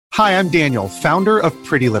Hi, I'm Daniel, founder of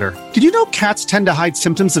Pretty Litter. Did you know cats tend to hide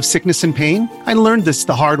symptoms of sickness and pain? I learned this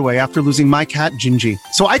the hard way after losing my cat, Gingy.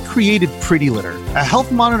 So I created Pretty Litter, a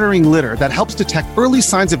health monitoring litter that helps detect early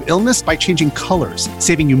signs of illness by changing colors,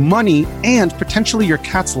 saving you money and potentially your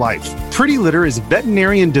cat's life. Pretty Litter is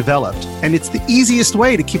veterinarian developed, and it's the easiest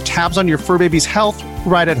way to keep tabs on your fur baby's health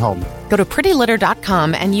right at home. Go to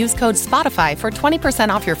prettylitter.com and use code SPOTIFY for 20%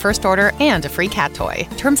 off your first order and a free cat toy.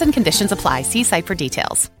 Terms and conditions apply. See site for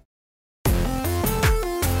details.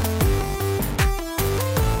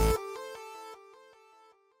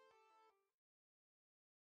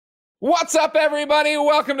 What's up, everybody?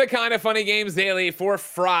 Welcome to Kinda Funny Games Daily for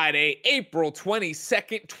Friday, April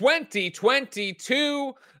 22nd,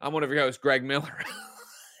 2022. I'm one of your hosts, Greg Miller.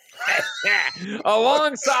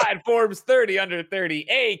 Alongside Forbes 30 under 30,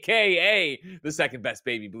 a.k.a. the second best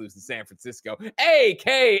baby blues in San Francisco,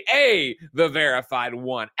 a.k.a. the verified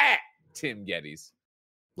one, at Tim Geddes.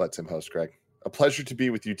 Let Tim host, Greg. A pleasure to be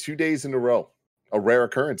with you 2 days in a row. A rare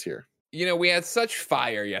occurrence here. You know, we had such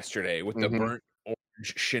fire yesterday with the burnt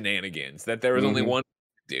shenanigans that there was only one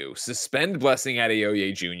thing to do: suspend Blessing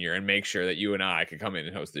Adeoye Jr. and make sure that you and I could come in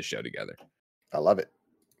and host this show together. I love it.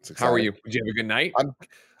 How are you? Did you have a good night?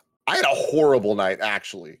 I had a horrible night,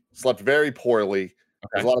 actually. Slept very poorly. Okay.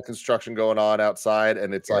 There's a lot of construction going on outside,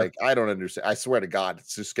 and it's like, I don't understand. I swear to God,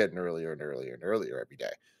 it's just getting earlier and earlier and earlier every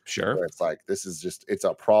day. Sure. Where it's like, this is just, it's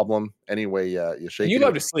a problem. Anyway, you shake it. You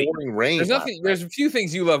love to sleep. Rain there's a few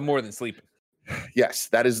things you love more than sleeping. Yes,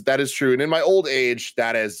 that is true. And in my old age,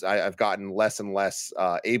 I've gotten less and less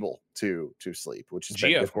able to sleep, which is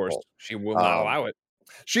Gia, of course, she will not allow it.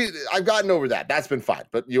 I've gotten over that. That's been fine.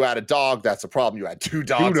 But you add a dog, that's a problem. You add two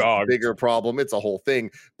dogs, a bigger problem. It's a whole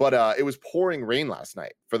thing. But it was pouring rain last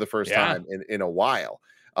night for the first time in a while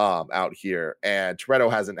out here. And Toretto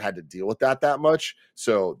hasn't had to deal with that much.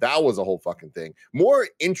 So that was a whole fucking thing. More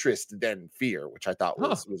interest than fear, which I thought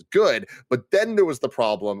was good. But then there was the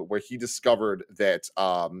problem where he discovered that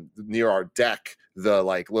near our deck, the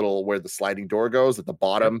like little where the sliding door goes at the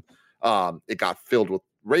bottom, it got filled with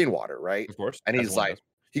rainwater, right? Of course. And he's like,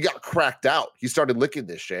 he got cracked out. He started licking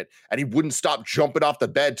this shit and he wouldn't stop jumping off the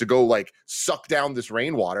bed to go like suck down this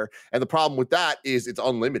rainwater. And the problem with that is it's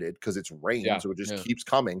unlimited because it's rain. So it just keeps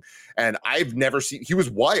coming. And I've never seen, he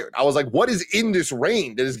was wired. I was like, what is in this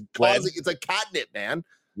rain that is causing, it's like catnip, man.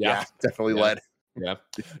 Yeah, definitely lead. Yeah.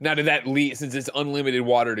 Now, did that lead, since it's unlimited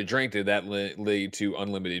water to drink, did that lead to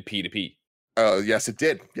unlimited pee to pee? Yes, it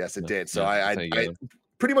did. Yes, it did. So I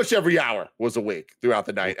pretty much every hour was awake throughout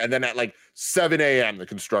the night. And then at like 7 a.m., the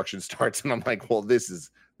construction starts. And I'm like, well,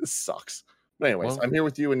 this sucks. But anyways, I'm here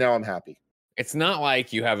with you and now I'm happy. It's not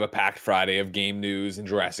like you have a packed Friday of game news and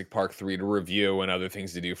Jurassic Park 3 to review and other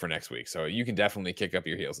things to do for next week. So you can definitely kick up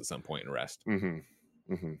your heels at some point and rest.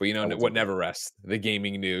 But you know what never rests? The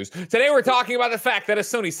gaming news. Today we're talking about the fact that a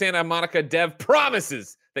Sony Santa Monica dev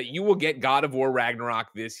promises that you will get God of War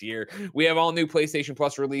Ragnarok this year. We have all new PlayStation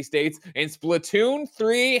Plus release dates, and Splatoon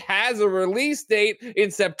 3 has a release date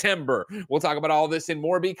in September. We'll talk about all this and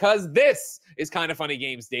more because this is Kinda Funny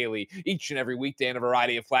Games Daily. Each and every weekday on a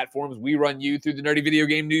variety of platforms, we run you through the nerdy video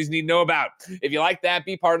game news you need to know about. If you like that,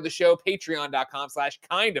 be part of the show.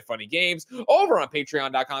 Patreon.com/kindafunnygames. Over on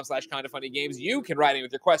Patreon.com/kindafunnygames, you can write in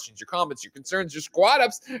with your questions, your comments, your concerns, your squad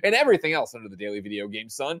ups, and everything else under the Daily Video Game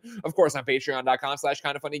Sun. Of course, on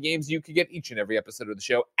Patreon.com/kindafunnygames, you can get each and every episode of the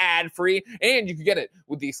show ad-free, and you can get it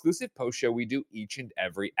with the exclusive post show we do each and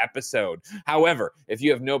every episode. However, if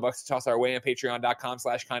you have no bucks to toss our way on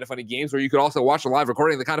Patreon.com/kindafunnygames, where you could also watch a live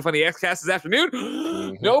recording of the Kinda Funny X-Cast this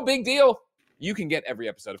afternoon, no big deal. You can get every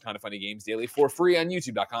episode of Kinda Funny Games Daily for free on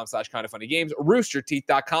youtube.com/kindafunnygames,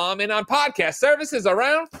 roosterteeth.com, and on podcast services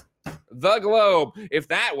around the globe. If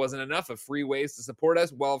that wasn't enough of free ways to support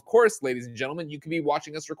us, well, of course, ladies and gentlemen, you can be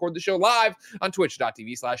watching us record the show live on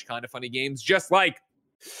twitch.tv/kindafunnygames, just like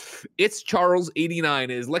It's Charles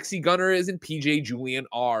 89 is, Lexi Gunner is, and PJ Julian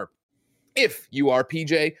are. If you are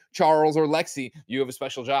PJ, Charles, or Lexi, you have a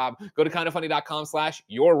special job. Go to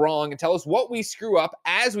kindafunny.com/you're wrong and tell us what we screw up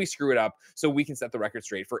as we screw it up so we can set the record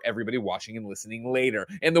straight for everybody watching and listening later.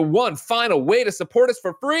 And the one final way to support us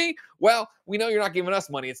for free, well, we know you're not giving us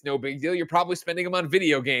money. It's no big deal. You're probably spending them on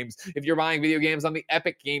video games. If you're buying video games on the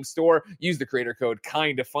Epic Game Store, use the creator code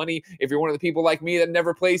KINDAFUNNY. If you're one of the people like me that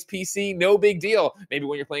never plays PC, no big deal. Maybe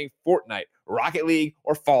when you're playing Fortnite, Rocket League,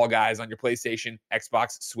 or Fall Guys on your PlayStation,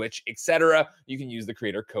 Xbox, Switch, etc., you can use the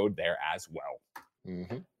creator code there as well.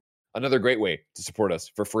 Another great way to support us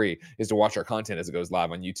for free is to watch our content as it goes live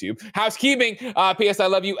on YouTube. Housekeeping, P.S. I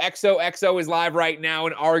Love You, XOXO is live right now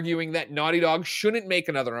and arguing that Naughty Dog shouldn't make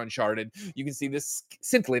another Uncharted. You can see this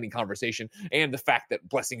scintillating conversation and the fact that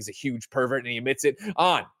Blessing is a huge pervert and he admits it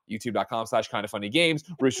on youtube.com/kindoffunnygames,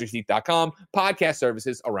 roosterteeth.com, podcast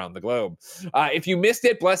services around the globe. If you missed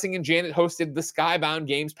it, Blessing and Janet hosted the Skybound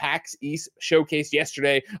Games PAX East showcase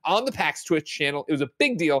yesterday on the PAX Twitch channel. It was a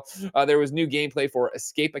big deal. There was new gameplay for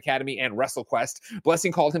Escape Academy and WrestleQuest.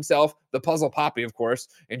 Blessing called himself the Puzzle Poppy, of course,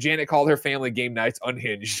 and Janet called her family game nights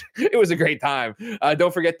unhinged. It was a great time.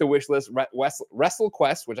 Don't forget the wish list,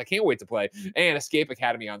 WrestleQuest, which I can't wait to play, and Escape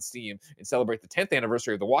Academy on Steam, and celebrate the 10th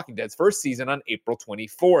anniversary of The Walking Dead's first season on April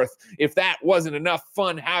 24th. If that wasn't enough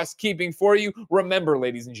fun housekeeping for you, remember,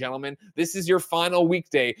 ladies and gentlemen, this is your final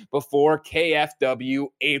weekday before KFW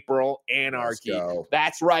April Anarchy.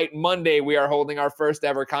 That's right. Monday, we are holding our first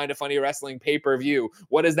ever Kinda Funny Wrestling pay-per-view.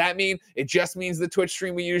 What does that mean? It just means the Twitch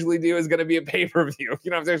stream we usually do is going to be a pay-per-view.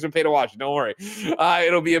 You don't have to actually pay to watch it. Don't worry.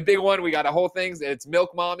 It'll be a big one. We got a whole thing. It's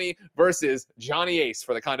Milk Mommy versus Johnny Ace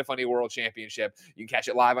for the Kinda Funny World Championship. You can catch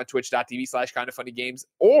it live on twitch.tv/kindoffunnygames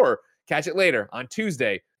or catch it later on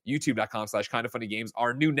Tuesday, youtube.com/kindoffunnygames,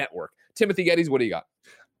 our new network. Timothy Geddes, what do you got?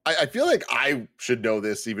 I feel like I should know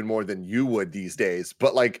this even more than you would these days,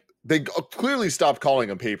 but like they clearly stopped calling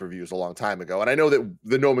them pay-per-views a long time ago. And I know that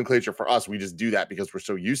the nomenclature for us, we just do that because we're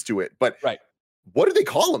so used to it. But what do they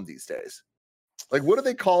call them these days? Like, what do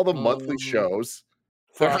they call them? Monthly shows?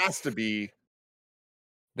 There has to be.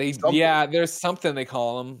 There's something they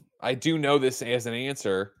call them. I do know this as an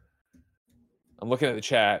answer. I'm looking at the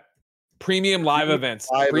chat. Premium live events.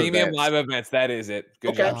 Premium live events. That is it.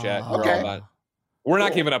 Good job, chat. We're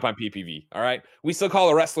not giving up on PPV, all right? We still call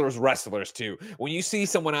the wrestlers too. When you see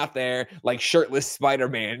someone out there like shirtless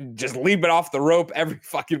Spider-Man just leaping off the rope every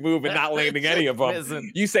fucking move and not landing any of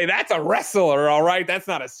them, you say that's a wrestler, all right? That's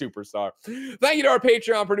not a superstar. Thank you to our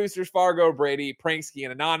Patreon producers, Fargo, Brady, Pranksky,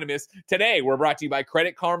 and Anonymous. Today, we're brought to you by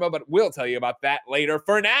Credit Karma, but we'll tell you about that later.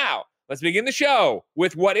 For now, let's begin the show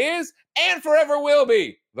with what is and forever will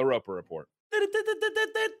be the Roper Report.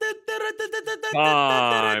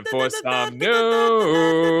 Time for some news.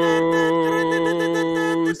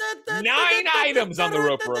 9 items on the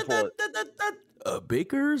Roper Report. A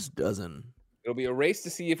baker's dozen. It'll be a race to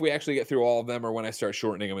see if we actually get through all of them or when I start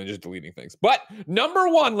shortening them and just deleting things. But number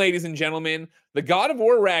 1, ladies and gentlemen, the God of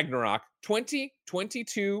War Ragnarok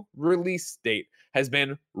 2022 release date has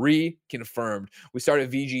been reconfirmed. We start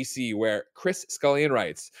at VGC where Chris Scullion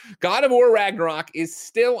writes, God of War Ragnarok is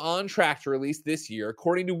still on track to release this year,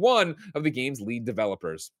 according to one of the game's lead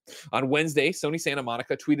developers. On Wednesday, Sony Santa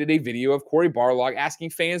Monica tweeted a video of Cory Barlog asking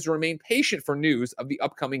fans to remain patient for news of the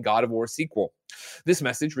upcoming God of War sequel. This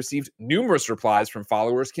message received numerous replies from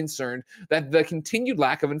followers concerned that the continued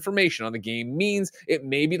lack of information on the game means it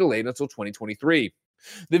may be delayed until 2023.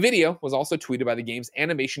 The video was also tweeted by the game's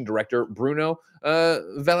animation director, Bruno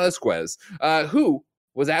Velasquez, who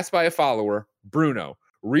was asked by a follower, Bruno,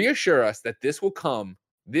 reassure us that this will come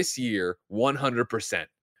this year 100%.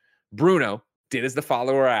 Bruno did as the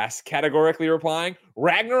follower asked, categorically replying,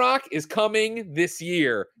 Ragnarok is coming this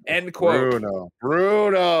year, end quote.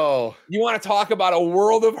 Bruno. You want to talk about a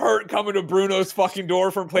world of hurt coming to Bruno's fucking door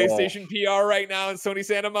from PlayStation PR right now in Sunny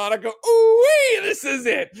Santa Monica? Ooh-wee, this is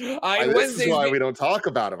it. This is why we don't talk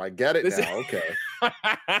about him. I get it now. Okay.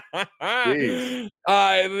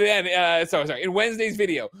 Sorry. In Wednesday's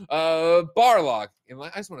video, Barlog,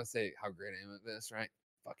 I just want to say how great I am at this, right?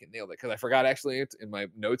 Fucking nailed it, because I forgot actually in my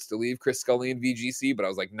notes to leave Chris Scullion VGC, but I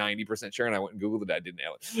was like 90% sure, and I went and Googled it. I didn't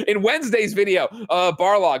nail it. In Wednesday's video,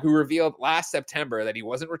 Barlog, who revealed last September that he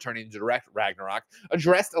wasn't returning to direct Ragnarok,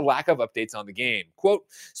 addressed a lack of updates on the game. Quote,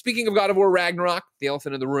 speaking of God of War Ragnarok, the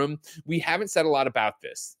elephant in the room, we haven't said a lot about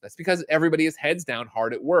this. That's because everybody is heads down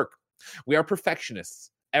hard at work. We are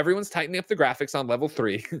perfectionists. Everyone's tightening up the graphics on level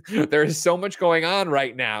 3. There is so much going on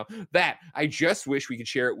right now that I just wish we could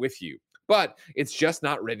share it with you. But it's just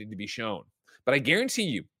not ready to be shown. But I guarantee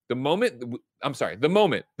you, the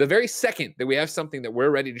very second that we have something that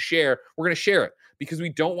we're ready to share, we're going to share it because we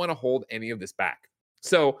don't want to hold any of this back.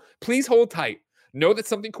 So please hold tight. Know that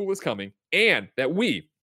something cool is coming and that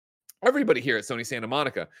everybody here at Sony Santa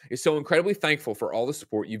Monica, is so incredibly thankful for all the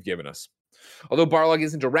support you've given us. Although Barlog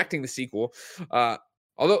isn't directing the sequel,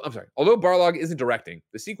 Although Barlog isn't directing,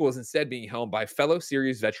 the sequel is instead being helmed by fellow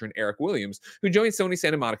series veteran Eric Williams, who joined Sony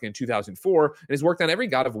Santa Monica in 2004 and has worked on every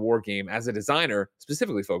God of War game as a designer,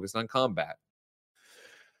 specifically focused on combat.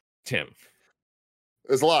 Tim.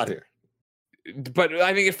 There's a lot here. But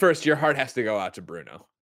I think at first, your heart has to go out to Bruno.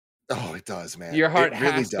 Oh, it does, man. Your heart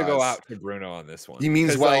has to go out to Bruno on this one. He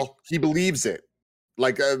means he believes it.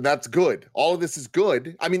 That's good. All of this is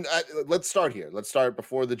good. I mean, let's start here. Let's start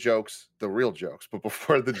before the jokes, the real jokes, but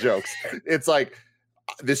before the jokes. It's like,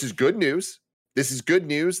 this is good news. This is good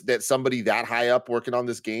news that somebody that high up working on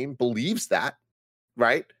this game believes that,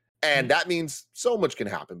 right? And that means so much can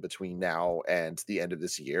happen between now and the end of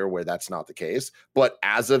this year where that's not the case. But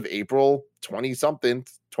as of April 20-something,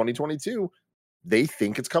 2022, they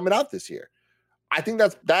think it's coming out this year. I think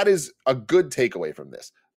that is a good takeaway from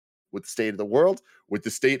this. With the state of the world, with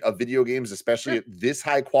the state of video games, especially at this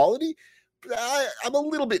high quality, I'm a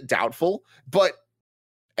little bit doubtful. But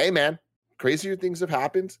hey, man, crazier things have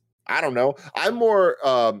happened. I don't know. I'm more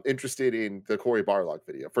interested in the Corey Barlog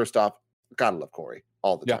video. First off, gotta love Corey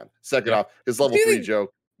all the time. Second off, his level 3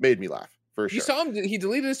 joke made me laugh for sure. You saw him? He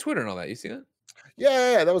deleted his Twitter and all that. You see that?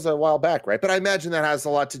 Yeah, that was a while back, right? But I imagine that has a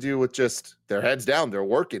lot to do with just their heads down, they're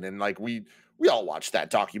working, and like we all watched that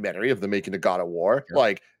documentary of the making of God of War. Sure.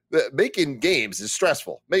 Like making games is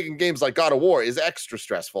stressful. Making games like God of War is extra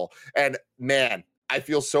stressful. And man, I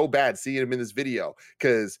feel so bad seeing him in this video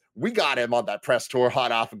because we got him on that press tour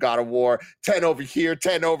hot off of God of War, 10 over here,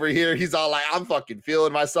 10 over here. He's all like, I'm fucking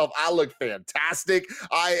feeling myself. I look fantastic.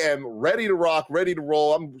 I am ready to rock, ready to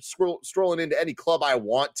roll. I'm strolling into any club I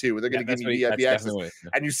want to. They're going to give me VIP access.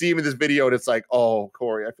 And you see him in this video and it's like, oh,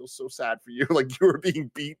 Corey, I feel so sad for you. Like you were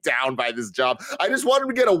being beat down by this job. I just want him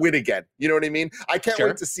to get a win again. You know what I mean? I can't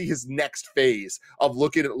wait to see his next phase of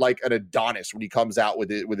looking at like an Adonis when he comes out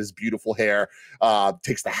with it, with his beautiful hair,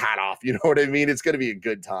 takes the hat off. You know what I mean? It's going to be a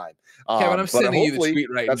good time. Kevin, I'm sending you the tweet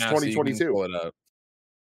right now. That's 2022. So pull it up.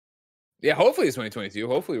 Yeah, hopefully it's 2022.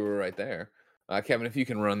 Hopefully we're right there. Kevin, if you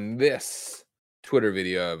can run this Twitter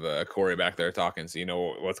video of Corey back there talking, so you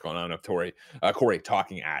know what's going on of Corey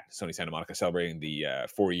talking at Sony Santa Monica celebrating the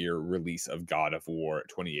 4-year release of God of War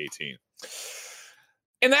 2018.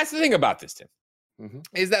 And that's the thing about this, Tim.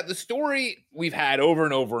 Is that the story we've had over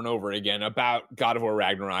and over and over again about God of War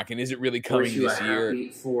Ragnarok, and is it really coming this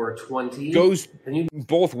year? 420 goes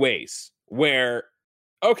both ways. Where,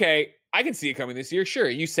 okay, I can see it coming this year. Sure,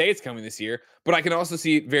 you say it's coming this year, but I can also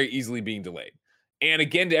see it very easily being delayed. And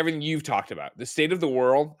again, to everything you've talked about, the state of the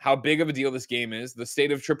world, how big of a deal this game is, the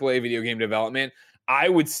state of AAA video game development, I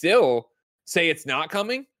would still say it's not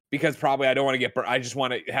coming. Because probably I don't want to get burnt. I just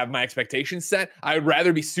want to have my expectations set. I would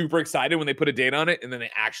rather be super excited when they put a date on it and then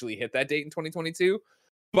they actually hit that date in 2022.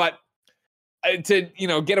 But to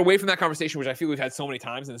get away from that conversation, which I feel we've had so many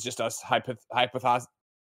times, and it's just us hypothesizing.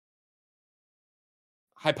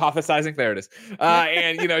 There it is,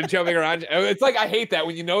 and jumping around. It's like I hate that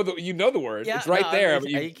when you know the word. Yeah, it's right there. But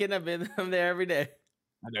you can have been there every day.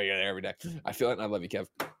 I know you're there every day. I feel it, and I love you, Kev.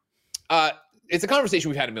 It's a conversation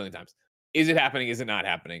we've had a million times. Is it happening? Is it not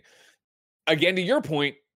happening? Again, to your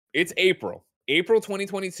point, it's April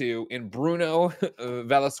 2022, and Bruno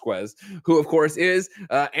Velasquez, who of course is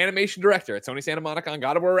animation director at Sony Santa Monica on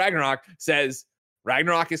God of War Ragnarok, says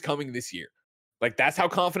Ragnarok is coming this year. Like that's how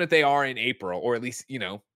confident they are in April, or at least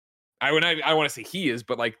I want to say he is,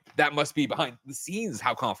 but like that must be behind the scenes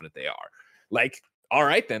how confident they are. Like, all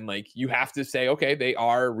right, then like you have to say, okay, they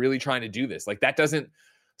are really trying to do this. Like that doesn't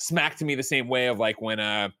smack to me the same way of like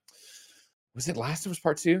when was it Last of Us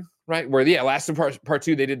Part 2, right? Where Last of Us Part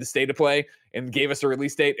 2, they did the state of play and gave us a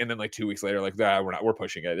release date, and then like 2 weeks later, like we're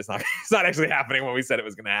pushing it. It's not actually happening when we said it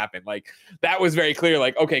was going to happen. Like that was very clear.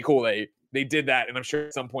 Like okay, cool, they did that, and I'm sure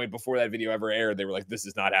at some point before that video ever aired, they were like, this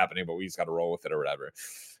is not happening, but we just got to roll with it or whatever.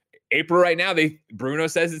 April right now, Bruno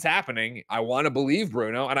says it's happening. I want to believe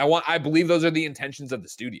Bruno, and I believe those are the intentions of the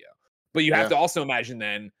studio. But you have to also imagine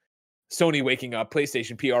then Sony waking up,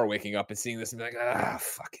 PlayStation PR waking up and seeing this and be like,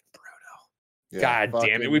 fucking Bruno. Yeah, God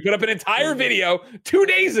damn it. We put up an entire video 2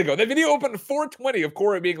 days ago. The video opened at 4:20 of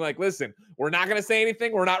Corey being like, listen, we're not going to say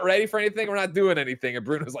anything. We're not ready for anything. We're not doing anything. And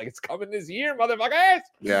Bruno's like, it's coming this year, motherfuckers.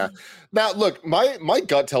 Yeah. Now, look, my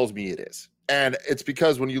gut tells me it is. And it's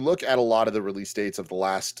because when you look at a lot of the release dates of the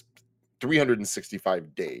last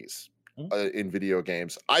 365 days in video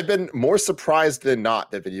games, I've been more surprised than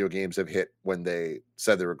not that video games have hit when they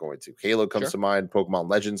said they were going to. Halo comes to mind, Pokemon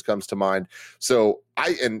Legends comes to mind. So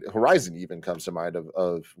and Horizon even comes to mind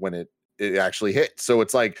of when it actually hit. So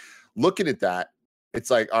it's like looking at that, it's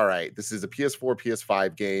like, all right, this is a PS4,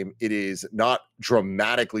 PS5 game. It is not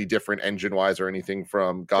dramatically different engine-wise or anything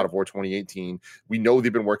from God of War 2018. We know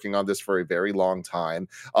they've been working on this for a very long time.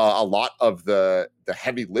 A lot of the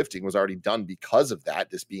heavy lifting was already done because of that,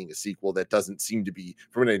 this being a sequel that doesn't seem to be,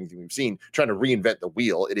 from anything we've seen, trying to reinvent the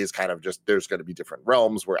wheel. It is kind of just, there's going to be different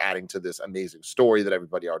realms. We're adding to this amazing story that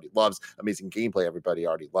everybody already loves, amazing gameplay everybody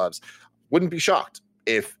already loves. Wouldn't be shocked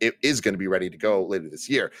if it is going to be ready to go later this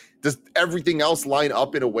year. Does everything else line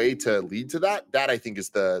up in a way to lead to that? That I think is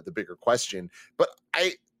the bigger question. But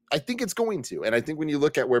I think it's going to. And I think when you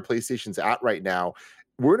look at where PlayStation's at right now,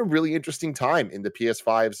 we're in a really interesting time in the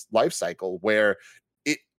PS5's life cycle where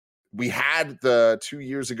we had the 2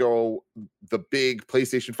 years ago, the big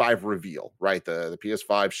PlayStation 5 reveal, right? The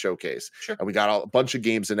PS5 showcase. Sure. And we got a bunch of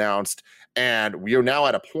games announced. And we are now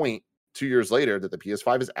at a point 2 years later that the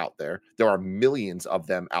PS5 is out there. There are millions of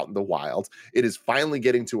them out in the wild. It is finally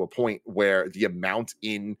getting to a point where the amount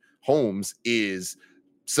in homes is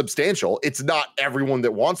substantial. It's not everyone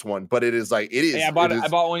that wants one, but it is like it is. Hey, I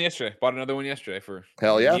bought one yesterday. Bought another one yesterday for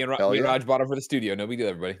hell yeah. Me and Raj bought it for the studio. No big deal,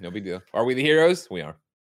 everybody. No big deal. Are we the heroes? We are.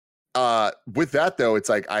 With that though, it's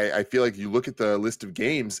like I feel like you look at the list of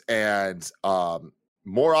games and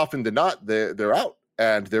more often than not, they're out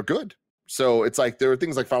and they're good. So it's like there are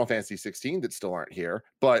things like Final Fantasy 16 that still aren't here,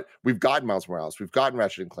 but we've gotten Miles Morales, we've gotten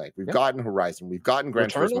Ratchet and Clank, we've gotten Horizon, we've gotten Gran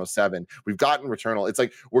Turismo 7, we've gotten Returnal. It's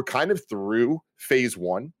like we're kind of through phase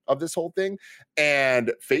 1 of this whole thing,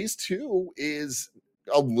 and phase 2 is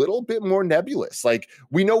a little bit more nebulous. Like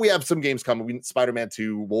we know we have some games coming. Spider-Man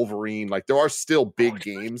 2, Wolverine. Like there are still big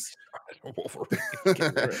games.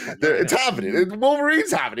 It's happening.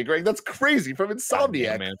 Wolverine's happening, Greg. That's crazy from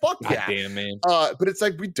Insomniac. Damn, Fuck yeah, damn, man. But it's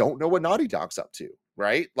like we don't know what Naughty Dog's up to,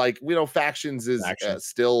 right? Like we know Factions is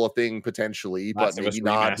still a thing potentially, but maybe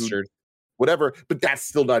not. Whatever, but that's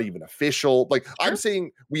still not even official. Like I'm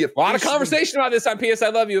saying, we have a lot of conversation about this on PS I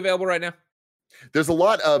Love You available right now. There's a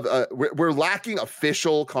lot of we're lacking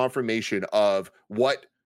official confirmation of what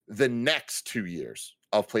the next 2 years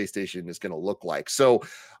of PlayStation is going to look like. So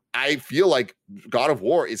I feel like God of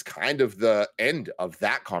War is kind of the end of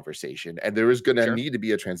that conversation, and there is going to need to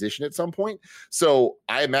be a transition at some point. So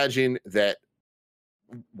I imagine that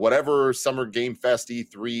whatever Summer Game Fest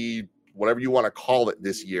E3, whatever you want to call it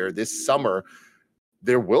this year, this summer,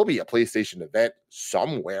 there will be a PlayStation event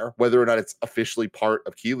somewhere, whether or not it's officially part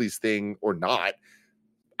of Keighley's thing or not.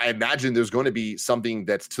 I imagine there's going to be something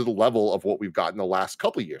that's to the level of what we've gotten the last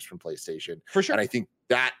couple of years from PlayStation. For sure. And I think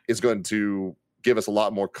that is going to give us a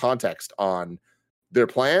lot more context on their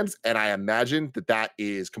plans. And I imagine that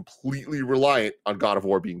is completely reliant on God of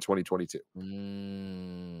War being 2022.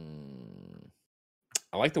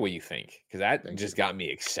 I like the way you think, because that just got me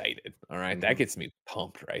excited. All right. That gets me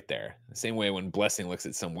pumped right there. The same way when Blessing looks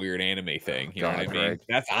at some weird anime thing. You know what I mean?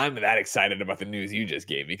 Right. I'm that excited about the news you just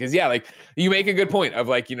gave me. Because like you make a good point of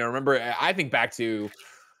like, remember, I think back to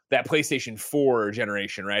that PlayStation 4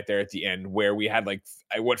 generation right there at the end where we had like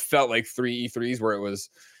what felt like 3 E3s where it was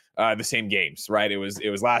the same games, right? It was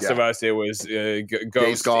Last of Us, it was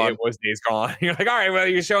Ghost, it was Days Gone. You're like, all right, well,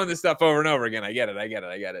 you're showing this stuff over and over again. I get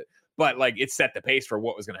it. But like it set the pace for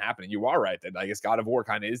what was going to happen. And you are right that I guess God of War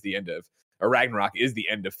kind of is the end of, or Ragnarok is the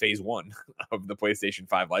end of phase 1 of the PlayStation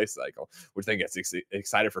 5 life cycle, which then gets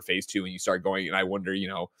excited for phase 2. And you start going, and I wonder,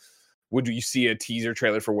 would you see a teaser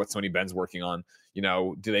trailer for what Sony Ben's working on?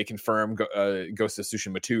 Do they confirm Ghost of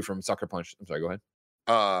Tsushima 2 from Sucker Punch? I'm sorry, go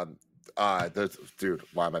ahead. Dude,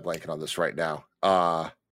 why am I blanking on this right now?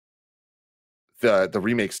 The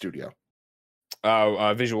remake studio.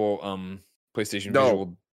 Visual PlayStation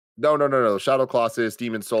Visual. No. Shadow Colossus,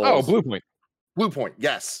 Demon Souls. Oh, Bluepoint.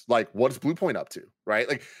 Yes. Like, what's Bluepoint up to? Right?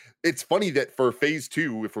 Like, it's funny that for phase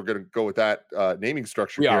 2, if we're going to go with that naming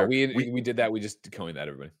structure, we did that. We just coined that,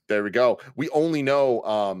 everybody. There we go. We only know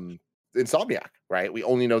Insomniac, right? We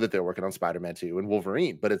only know that they're working on Spider-Man 2 and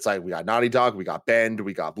Wolverine, but it's like we got Naughty Dog, we got Bend,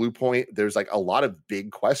 we got Bluepoint. There's like a lot of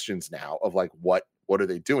big questions now of like what are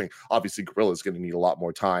they doing? Obviously, Guerrilla's going to need a lot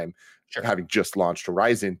more time. Sure. Having just launched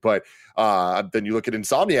Horizon, but then you look at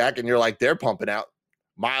Insomniac and you're like, they're pumping out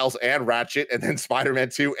Miles and Ratchet and then Spider-Man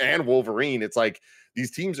 2 and Wolverine. It's like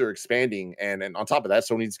these teams are expanding, and on top of that,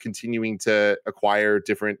 Sony's continuing to acquire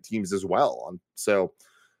different teams as well. So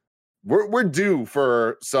we're due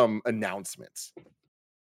for some announcements.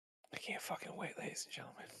 I can't fucking wait, ladies and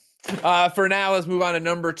gentlemen. For now, let's move on to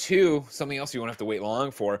number 2. Something else you won't have to wait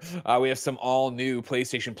long for. We have some all-new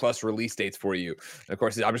PlayStation Plus release dates for you. And of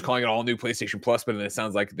course, I'm just calling it all-new PlayStation Plus, but it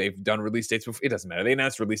sounds like they've done release dates before. It doesn't matter. They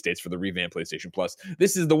announced release dates for the revamped PlayStation Plus.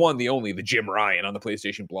 This is the one, the only, the Jim Ryan on the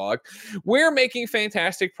PlayStation blog. We're making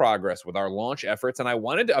fantastic progress with our launch efforts, and I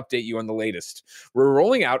wanted to update you on the latest. We're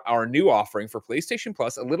rolling out our new offering for PlayStation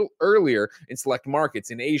Plus a little earlier in select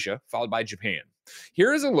markets in Asia, followed by Japan.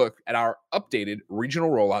 Here is a look at our updated regional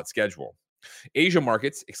rollout schedule. Asia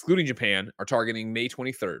markets, excluding Japan, are targeting May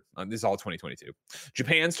 23rd. This is all 2022.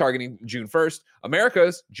 Japan's targeting June 1st.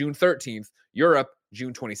 America's June 13th. Europe,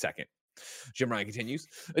 June 22nd. Jim Ryan continues.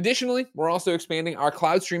 Additionally, we're also expanding our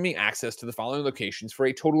cloud streaming access to the following locations for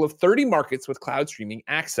a total of 30 markets with cloud streaming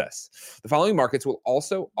access. The following markets will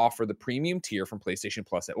also offer the premium tier from PlayStation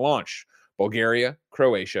Plus at launch: Bulgaria,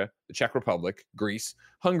 Croatia, the Czech Republic, Greece,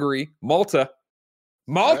 Hungary, Malta,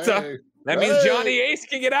 Hey. That means Johnny Ace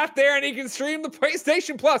can get out there and he can stream the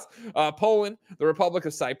PlayStation Plus. Poland, the Republic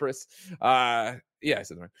of Cyprus, I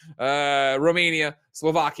said that right. Romania,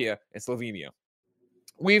 Slovakia, and Slovenia.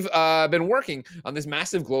 We've been working on this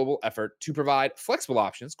massive global effort to provide flexible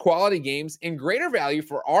options, quality games, and greater value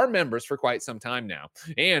for our members for quite some time now.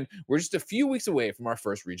 And we're just a few weeks away from our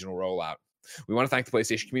first regional rollout. We want to thank the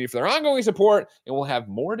PlayStation community for their ongoing support, and we'll have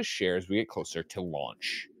more to share as we get closer to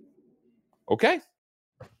launch. Okay.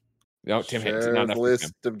 No, Tim Hayes.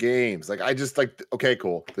 List of games. Like, I just like, okay,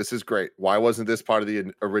 cool. This is great. Why wasn't this part of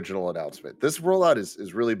the original announcement? This rollout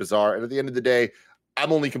is really bizarre. And at the end of the day,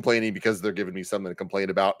 I'm only complaining because they're giving me something to complain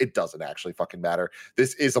about. It doesn't actually fucking matter.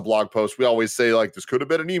 This is a blog post. We always say, like, this could have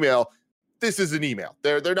been an email. This is an email.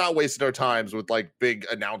 They're not wasting our times with like big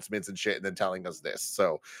announcements and shit and then telling us this.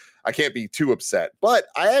 So I can't be too upset, but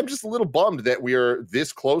I am just a little bummed that we're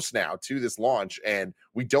this close now to this launch and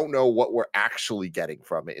we don't know what we're actually getting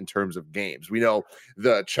from it in terms of games. We know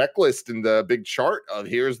the checklist and the big chart of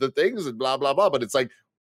here's the things and blah, blah, blah, but it's like,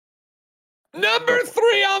 number 3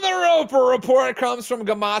 on the rope. A report comes from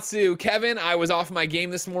Gamatsu. Kevin, I was off my game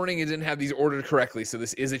this morning and didn't have these ordered correctly, so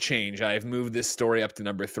this is a change. I have moved this story up to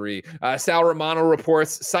number 3. Sal Romano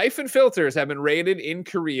reports Siphon Filters have been rated in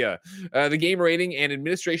Korea. The Game Rating and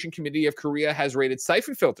Administration Committee of Korea has rated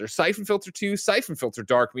Siphon Filter, Siphon Filter 2, Siphon Filter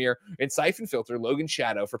Dark Mirror, and Siphon Filter Logan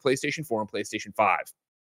Shadow for PlayStation 4 and PlayStation 5.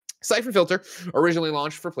 Siphon Filter originally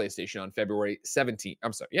launched for PlayStation on February 17th,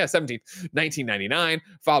 1999,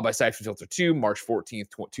 followed by Siphon Filter 2, March 14th,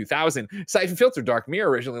 2000. Siphon Filter Dark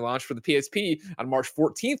Mirror originally launched for the PSP on March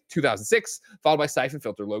 14th, 2006, followed by Siphon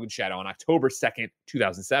Filter Logan Shadow on October 2nd,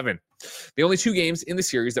 2007. The only 2 games in the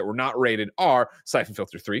series that were not rated are Siphon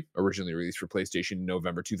Filter 3, originally released for PlayStation in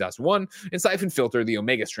November 2001, and Siphon Filter The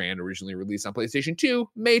Omega Strand, originally released on PlayStation 2,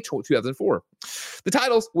 May 2004. The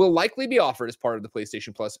titles will likely be offered as part of the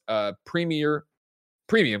PlayStation Plus premium.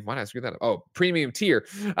 Why did I screw that up? Oh, premium tier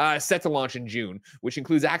set to launch in June, which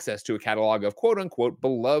includes access to a catalog of quote unquote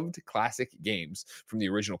beloved classic games from the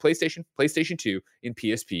original PlayStation, PlayStation 2, and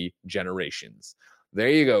PSP generations. There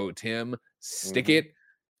you go, Tim. Stick it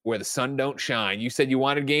where the sun don't shine. You said you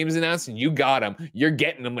wanted games announced and you got them. You're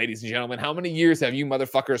getting them, ladies and gentlemen. How many years have you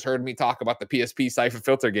motherfuckers heard me talk about the PSP Siphon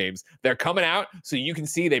Filter games? They're coming out so you can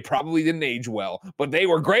see they probably didn't age well, but they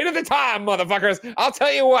were great at the time, motherfuckers. I'll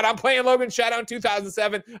tell you what, I'm playing Logan Shadow in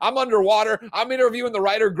 2007. I'm underwater. I'm interviewing the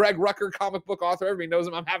writer, Greg Rucker, comic book author. Everybody knows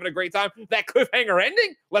him. I'm having a great time. That cliffhanger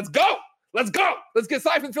ending? Let's go. Let's go. Let's get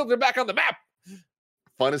Siphon Filter back on the map.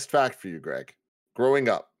 Funnest fact for you, Greg. Growing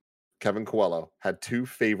up, Kevin Coelho had 2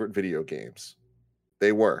 favorite video games.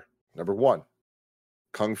 They were, number 1,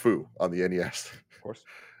 Kung Fu on the NES. Of course.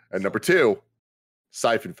 And number 2,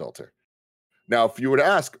 Siphon Filter. Now, if you were to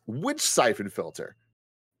ask which Siphon Filter,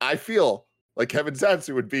 I feel like Kevin's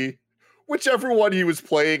answer would be whichever one he was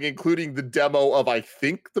playing, including the demo of, I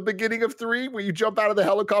think, the beginning of 3, where you jump out of the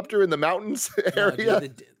helicopter in the mountains area.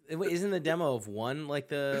 Dude, isn't the demo of 1 like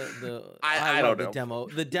the I don't know.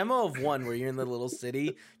 The demo of 1 where you're in the little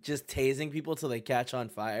city just tasing people till they catch on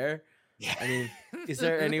fire? I mean, is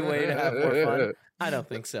there any way to have more fun? I don't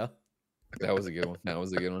think so. That was a good one.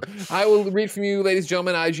 I will read from you, ladies and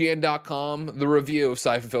gentlemen, IGN.com, the review of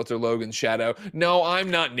Siphon Filter Logan's Shadow. No, I'm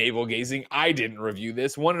not navel gazing. I didn't review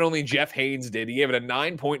this. One and only Jeff Haynes did. He gave it a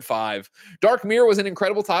 9.5. Dark Mirror was an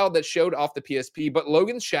incredible title that showed off the PSP, but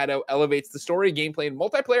Logan's Shadow elevates the story, gameplay, and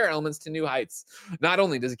multiplayer elements to new heights. Not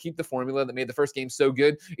only does it keep the formula that made the first game so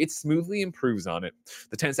good, it smoothly improves on it.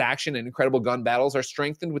 The tense action and incredible gun battles are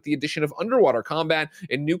strengthened with the addition of underwater combat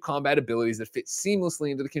and new combat abilities that fit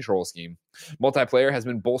seamlessly into the control scheme. Multiplayer has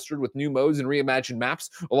been bolstered with new modes and reimagined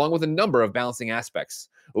maps, along with a number of balancing aspects.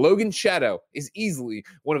 Logan Shadow is easily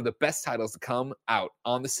one of the best titles to come out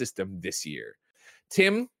on the system this year.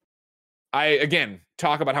 Tim, I, again,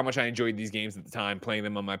 talk about how much I enjoyed these games at the time, playing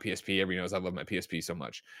them on my PSP. Everybody knows I love my PSP so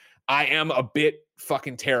much. I am a bit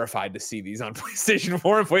fucking terrified to see these on PlayStation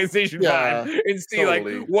 4 and PlayStation 5 and see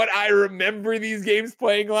totally. Like what I remember these games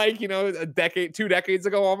playing like, you know, 2 decades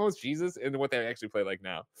ago almost, Jesus, and what they actually play like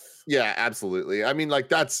now. Yeah, absolutely. I mean, like,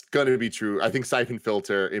 that's going to be true. I think Siphon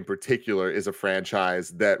Filter in particular is a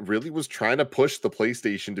franchise that really was trying to push the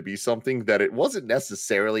PlayStation to be something that it wasn't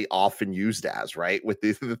necessarily often used as, right? With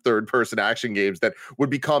the third-person action games that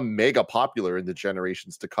would become mega popular in the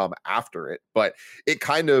generations to come after it. But it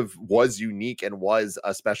kind of was unique and was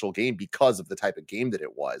a special game because of the type of game that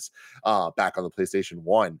it was back on the PlayStation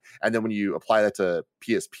 1. And then when you apply that to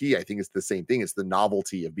PSP, I think it's the same thing. It's the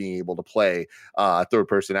novelty of being able to play a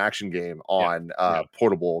third-person action game on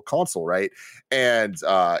portable console, right? And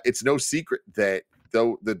it's no secret that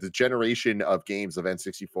though the generation of games of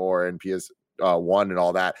N64 and 1 and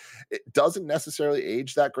all that, it doesn't necessarily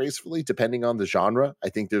age that gracefully depending on the genre. I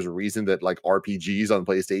think there's a reason that like RPGs on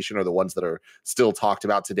PlayStation are the ones that are still talked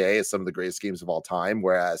about today as some of the greatest games of all time,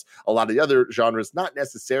 whereas a lot of the other genres, not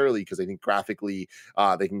necessarily, because I think graphically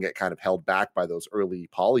they can get kind of held back by those early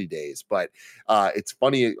poly days. But it's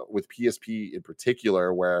funny with PSP in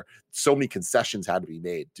particular, where so many concessions had to be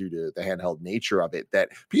made due to the handheld nature of it, that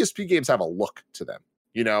PSP games have a look to them.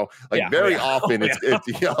 You know, like very often it's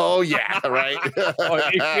oh yeah, right.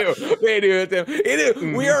 They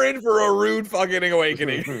do. We are in for a rude fucking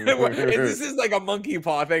awakening. This is like a monkey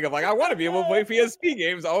paw thing of like, I want to be able to play PSP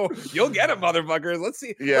games. Oh, you'll get it, motherfuckers. Let's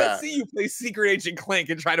see you play Secret Agent Clank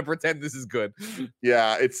and try to pretend this is good.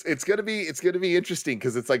 Yeah, it's gonna be interesting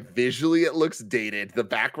because it's like visually it looks dated. The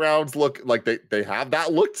backgrounds look like they have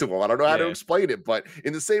that look to them. I don't know how to explain it, but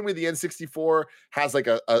in the same way the N64 has like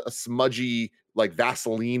a smudgy, like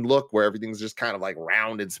Vaseline look where everything's just kind of like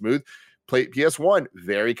round and smooth. PS1,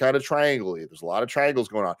 very kind of triangle-y. There's a lot of triangles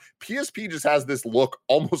going on. PSP just has this look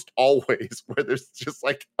almost always where there's just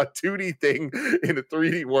like a 2D thing in a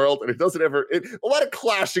 3D world, and it doesn't ever a lot of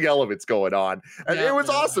clashing elements going on. And it was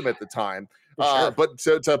awesome at the time. Sure. But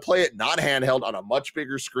to play it not handheld on a much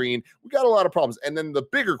bigger screen, we got a lot of problems. And then the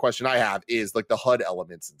bigger question I have is like the HUD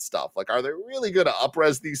elements and stuff. Like, are they really going to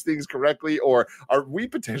up-res these things correctly, or are we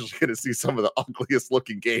potentially going to see some of the ugliest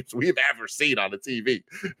looking games we've ever seen on a TV?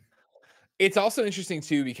 It's also interesting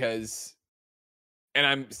too because, and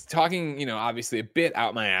I'm talking, obviously a bit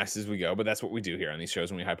out my ass as we go, but that's what we do here on these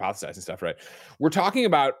shows when we hypothesize and stuff, right? We're talking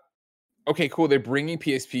about, okay, cool, they're bringing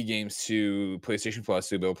PSP games to PlayStation Plus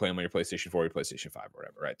to be able to play them on your PlayStation 4 or your PlayStation 5 or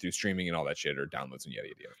whatever, right? Through streaming and all that shit or downloads and yada,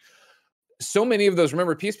 yada, yada. So many of those,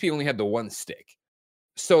 remember, PSP only had the one stick.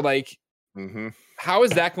 So, like, how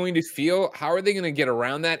is that going to feel? How are they going to get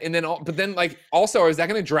around that? And then, also, is that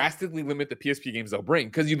going to drastically limit the PSP games they'll bring?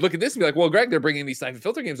 Because you look at this and be like, well, Greg, they're bringing these Siphon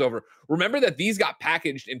Filter games over. Remember that these got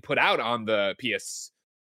packaged and put out on the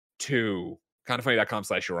PS2.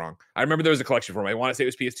 Kindoffunny.com/you're wrong. I remember there was a collection for them. I want to say it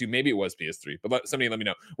was PS2. Maybe it was PS3. But somebody let me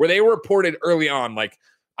know. Where they were ported early on, like,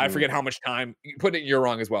 I forget how much time. You put it, you're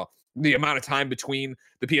wrong as well. The amount of time between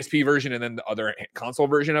the PSP version and then the other console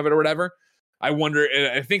version of it or whatever. I wonder.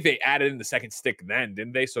 I think they added in the second stick then,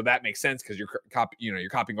 didn't they? So that makes sense because you're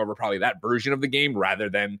copying over probably that version of the game rather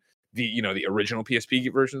than the original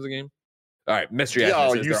PSP version of the game. All right, Mystery.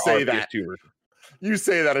 You say that. You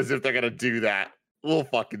say that as if they're gonna do that. We'll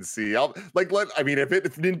fucking see. If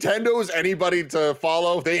Nintendo is anybody to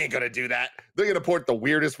follow, they ain't gonna do that. They're gonna port the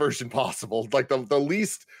weirdest version possible, like the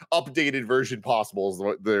least updated version possible is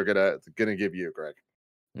what they're gonna give you, Greg.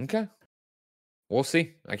 Okay. We'll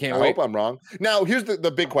see. I can't wait. I hope I'm wrong. Now, here's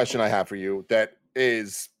the big question I have for you that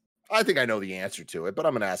is, I think I know the answer to it, but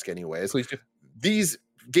I'm going to ask anyways. Please do. These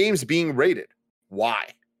games being rated, why?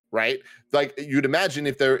 Right? Like, you'd imagine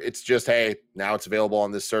if it's just, hey, now it's available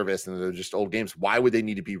on this service and they're just old games, why would they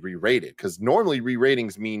need to be re-rated? Because normally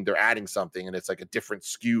re-ratings mean they're adding something and it's like a different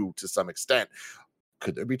SKU to some extent.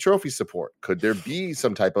 Could there be trophy support? Could there be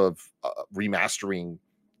some type of remastering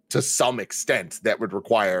to some extent that would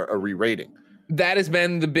require a re-rating? That has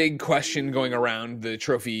been the big question going around the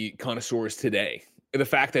trophy connoisseurs today. The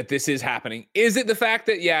fact that this is happening. Is it the fact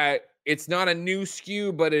that, it's not a new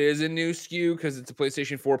SKU, but it is a new SKU because it's a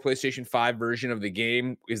PlayStation 4, PlayStation 5 version of the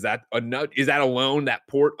game? Is that enough? Is that alone, that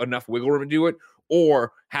port, enough wiggle room to do it?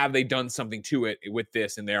 Or have they done something to it with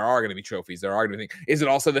this? And there are going to be trophies. There are going to be things. Is it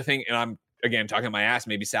also the thing, and I'm, again, talking my ass,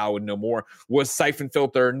 maybe Sal would know more, was Siphon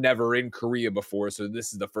Filter never in Korea before, so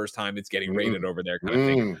this is the first time it's getting rated over there kind of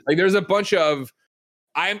thing. Like, there's a bunch of,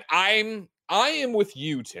 I am with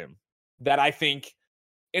you, Tim, that I think,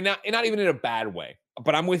 and not even in a bad way,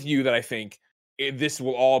 but I'm with you that I think this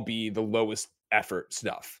will all be the lowest effort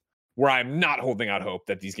stuff, where I'm not holding out hope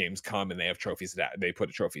that these games come and they have trophies, that they put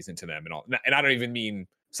trophies into them and all. And I don't even mean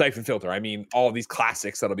Siphon Filter. I mean all of these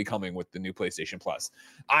classics that'll be coming with the new PlayStation Plus.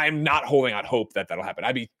 I'm not holding out hope that that'll happen.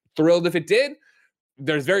 I'd be thrilled if it did.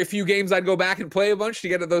 There's very few games I'd go back and play a bunch to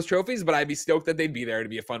get at those trophies, but I'd be stoked that they'd be there to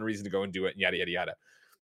be a fun reason to go and do it and yada, yada, yada.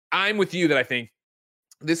 I'm with you that I think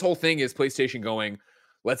this whole thing is PlayStation going,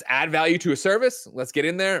 let's add value to a service. Let's get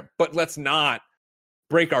in there, but let's not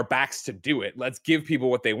break our backs to do it. Let's give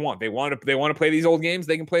people what they want. They want to play these old games.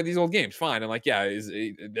 They can play these old games. Fine. And like, they're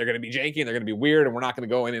going to be janky and they're going to be weird. And we're not going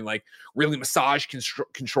to go in and like really massage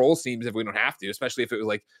control schemes if we don't have to, especially if it was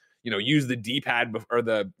like, use the D-pad or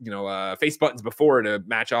the, face buttons before to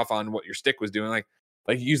match off on what your stick was doing. Like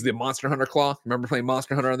use the Monster Hunter claw. Remember playing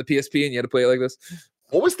Monster Hunter on the PSP and you had to play it like this?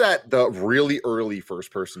 What was that? The really early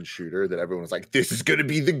first-person shooter that everyone was like, "This is going to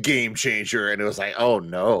be the game changer," and it was like, "Oh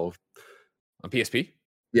no!" On PSP?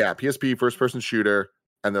 Yeah, PSP first-person shooter.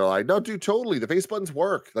 And they're like, no, dude, totally. The face buttons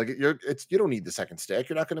work. Like you don't need the second stick.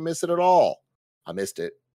 You're not going to miss it at all. I missed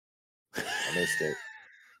it.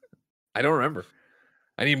 I don't remember.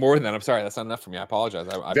 I need more than that. I'm sorry. That's not enough for me. I apologize.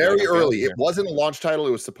 I Very early. It wasn't a launch title.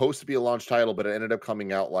 It was supposed to be a launch title, but it ended up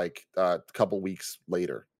coming out like a couple weeks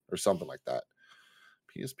later or something like that.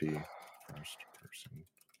 PSP first person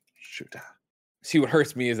shooter. See, what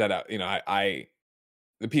hurts me is that I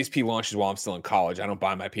the PSP launches while I'm still in college. I don't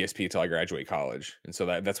buy my PSP until I graduate college, and so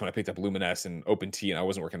that's when I picked up Luminous and OpenT, and I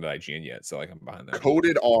wasn't working at IGN yet, so like I'm behind that.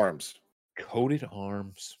 Coded Arms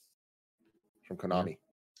from Konami.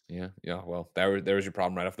 Yeah. Well, there was your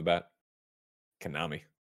problem right off the bat. Konami.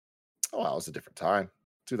 Oh, that was a different time.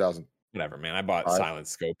 2000. Whatever, man. I bought Silent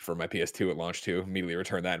Scope for my PS2 at launch too. Immediately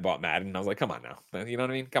returned that and bought Madden. And I was like, come on now. You know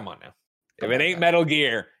what I mean? Come on now. If it ain't Metal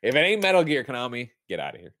Gear, Konami, get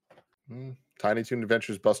out of here. Tiny Toon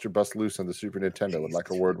Adventures Buster Bust Loose on the Super Nintendo would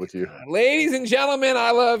like a word with you. Ladies and gentlemen,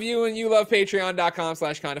 I love you and you love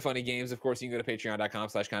patreon.com/kindoffunnygames. Of course, you can go to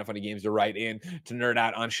patreon.com/kindoffunnygames to write in to nerd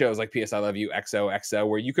out on shows like PS I Love You, XOXO,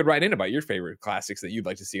 where you could write in about your favorite classics that you'd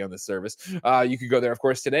like to see on this service. You could go there, of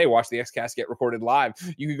course, today, watch the XCast get recorded live.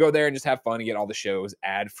 You could go there and just have fun and get all the shows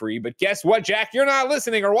ad-free. But guess what, Jack? You're not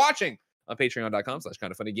listening or watching on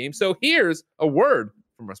patreon.com/kindoffunnygames. So here's a word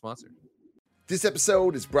from our sponsor. This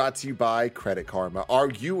episode is brought to you by Credit Karma. Are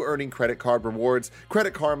you earning credit card rewards?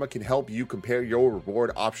 Credit Karma can help you compare your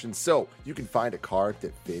reward options so you can find a card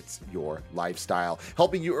that fits your lifestyle,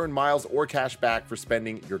 helping you earn miles or cash back for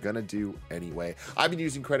spending you're gonna do anyway. I've been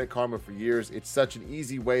using Credit Karma for years. It's such an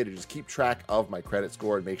easy way to just keep track of my credit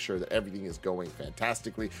score and make sure that everything is going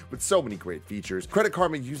fantastically with so many great features. Credit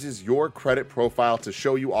Karma uses your credit profile to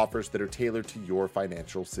show you offers that are tailored to your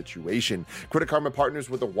financial situation. Credit Karma partners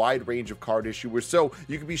with a wide range of card issuers so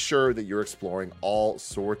you can be sure that you're exploring all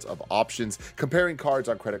sorts of options. Comparing cards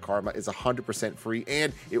on Credit Karma is 100% free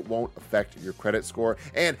and it won't affect your credit score.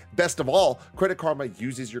 And best of all, Credit Karma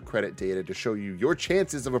uses your credit data to show you your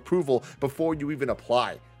chances of approval before you even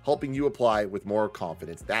apply, helping you apply with more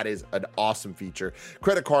confidence. That is an awesome feature.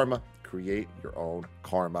 Credit Karma, create your own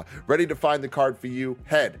karma. Ready to find the card for you?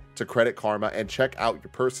 Head to Credit Karma and check out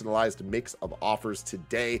your personalized mix of offers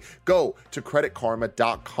today. Go to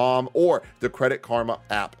creditkarma.com or the Credit Karma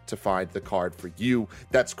app to find the card for you.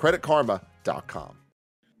 That's creditkarma.com.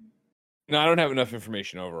 No, I don't have enough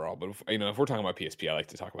information overall, but if we're talking about PSP, I like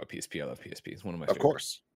to talk about PSP. I love PSP. It's one of my favorite, of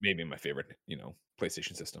course, maybe my favorite,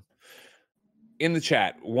 PlayStation system. In the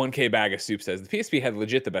chat, 1K Bag of Soup says the PSP had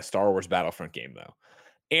legit the best Star Wars Battlefront game though.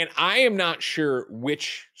 And I am not sure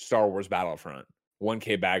which Star Wars Battlefront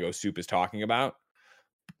 1K Bag of Soup is talking about.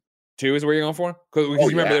 2 is where you're going for? Because you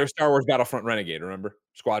remember there was Star Wars Battlefront Renegade, remember?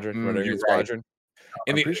 Squadron, Renegade Squadron.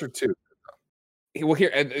 And I'm pretty sure 2. Well, here,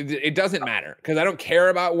 it doesn't matter because I don't care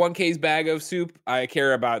about 1K's Bag of Soup. I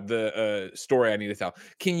care about the story I need to tell.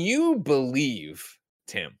 Can you believe,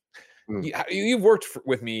 Tim, you've worked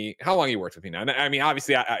with me. How long you worked with me now? I mean,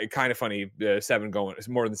 obviously, I kind of funny. 7 going. It's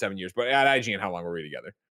more than 7 years. But at IGN, how long were we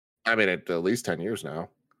together? I mean, at least 10 years now.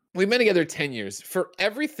 We've been together 10 years. For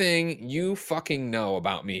everything you fucking know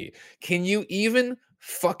about me, can you even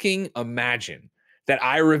fucking imagine that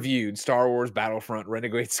I reviewed Star Wars Battlefront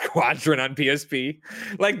Renegade Squadron on PSP?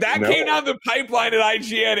 Like that came down the pipeline at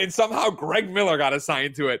IGN, and somehow Greg Miller got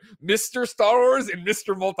assigned to it, Mr. Star Wars and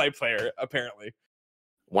Mr. Multiplayer, apparently.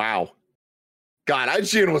 Wow. God,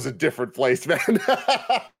 IGN was a different place, man.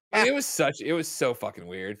 It was so fucking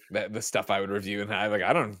weird that the stuff I would review, and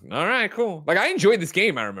all right, cool. Like I enjoyed this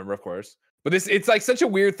game, I remember, of course, but it's like such a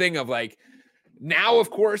weird thing of like now, of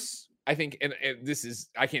course, I think, and this is,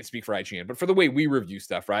 I can't speak for IGN, but for the way we review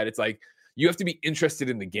stuff, right? It's like you have to be interested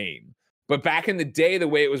in the game. But back in the day, the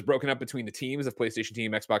way it was broken up between the teams of PlayStation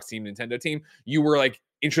team, Xbox team, Nintendo team, you were like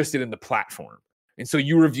interested in the platform. And so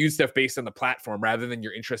you reviewed stuff based on the platform rather than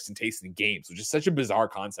your interest and taste in games, which is such a bizarre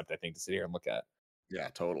concept, I think, to sit here and look at. Yeah,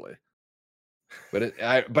 totally. But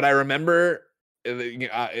I remember,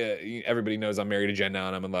 everybody knows I'm married to Jen now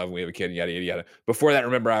and I'm in love and we have a kid, yada, yada, yada. Before that,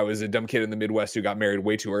 remember, I was a dumb kid in the Midwest who got married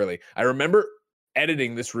way too early. I remember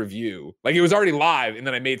editing this review. Like it was already live and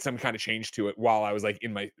then I made some kind of change to it while I was like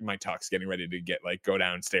in my tux getting ready to go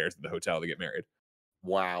downstairs to the hotel to get married.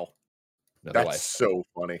 Wow. Another That's life. So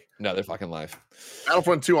funny. Another fucking life.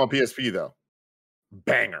 Battlefront 2 on PSP, though.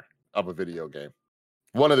 Banger of a video game.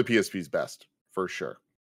 One of the PSP's best, for sure.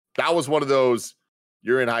 That was one of those,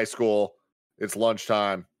 you're in high school, it's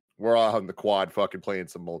lunchtime, we're all on the quad fucking playing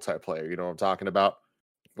some multiplayer. You know what I'm talking about?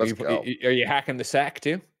 Let's go. Are you hacking the sack,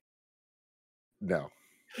 too? No.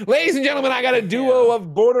 Ladies and gentlemen, I got a duo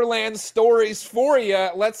of Borderlands stories for you.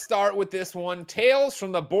 Let's start with this one. Tales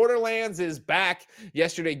from the Borderlands is back.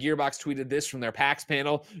 Yesterday, Gearbox tweeted this from their PAX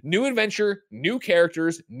panel. New adventure, new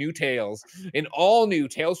characters, new tales. An all-new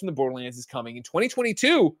Tales from the Borderlands is coming in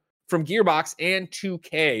 2022 from Gearbox and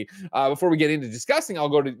 2K. Before we get into discussing, I'll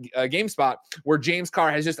go to GameSpot, where James Carr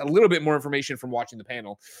has just a little bit more information from watching the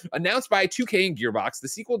panel. Announced by 2K and Gearbox, the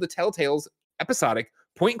sequel to Telltale's episodic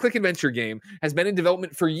point-and-click adventure game has been in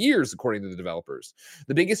development for years, according to the developers.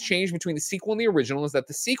 The biggest change between the sequel and the original is that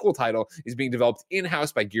the sequel title is being developed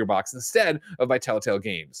in-house by Gearbox instead of by Telltale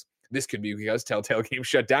Games. This could be because Telltale Games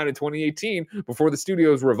shut down in 2018 before the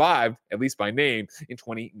studios revived, at least by name, in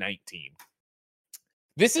 2019.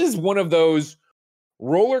 This is one of those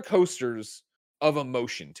roller coasters of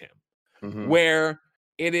emotion, Tim, where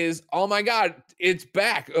it is, oh my God, it's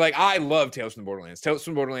back. Like, I love Tales from the Borderlands. Tales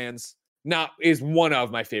from the Borderlands is one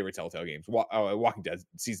of my favorite Telltale games. Walking Dead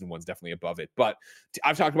Season 1 is definitely above it, but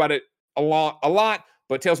I've talked about it a lot,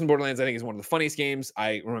 but Tales from the Borderlands, I think, is one of the funniest games.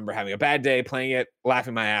 I remember having a bad day playing it,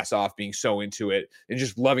 laughing my ass off, being so into it, and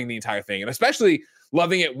just loving the entire thing, and especially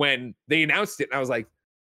loving it when they announced it, and I was like,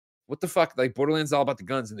 what the fuck? Like, Borderlands is all about the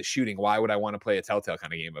guns and the shooting. Why would I want to play a Telltale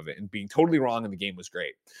kind of game of it? And being totally wrong, and the game was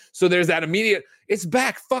great. So there's that immediate, it's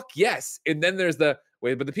back, fuck yes. And then there's the,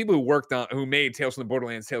 wait, but the people who made Tales from the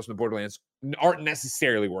Borderlands aren't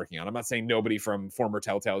necessarily working on. I'm not saying nobody from former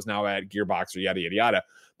Telltale is now at Gearbox or yada, yada, yada.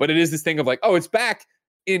 But it is this thing of like, oh, it's back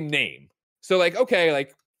in name. So like, okay,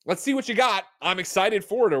 like, let's see what you got. I'm excited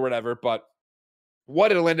for it or whatever. But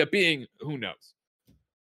what it'll end up being, who knows?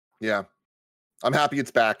 Yeah. I'm happy it's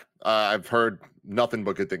back. I've heard nothing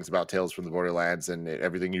but good things about Tales from the Borderlands, and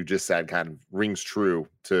everything you just said kind of rings true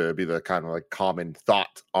to be the kind of like common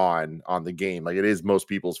thought on the game. Like, it is most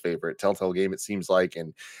people's favorite Telltale game, it seems like,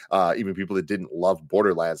 and even people that didn't love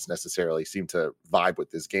Borderlands necessarily seem to vibe with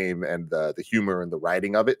this game and the humor and the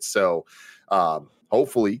writing of it. So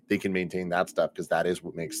hopefully they can maintain that stuff, because that is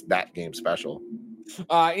what makes that game special.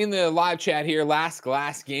 In the live chat here, Last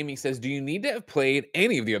Glass Gaming says, do you need to have played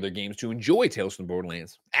any of the other games to enjoy Tales from the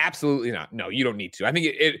Borderlands? Absolutely not. No, you don't need to. I think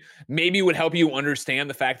it maybe would help you understand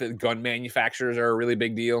the fact that gun manufacturers are a really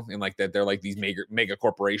big deal, and like that they're like these mega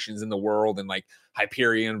corporations in the world, and like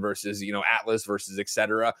Hyperion versus, Atlas versus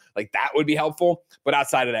etc. Like, that would be helpful. But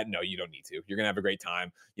outside of that, no, you don't need to. You're gonna have a great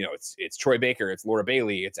time. It's Troy Baker, it's Laura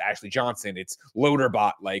Bailey, it's Ashley Johnson, it's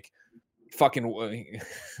Loaderbot, like, fucking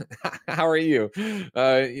how are you?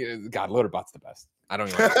 God, Loaderbot's the best. I don't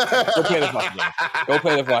even go play the fucking game. Go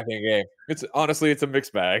play the fucking game. It's honestly, it's a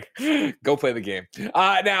mixed bag. Go play the game.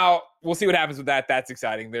 Now we'll see what happens with that. That's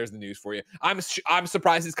exciting. There's the news for you. I'm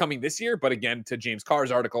surprised it's coming this year, but again, to James Carr's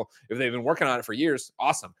article, if they've been working on it for years,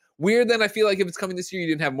 awesome. Weird then, I feel like if it's coming this year, you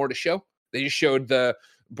didn't have more to show. They just showed the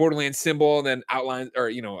Borderlands symbol and then outlines or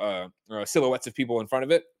silhouettes of people in front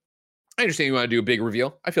of it. I understand you want to do a big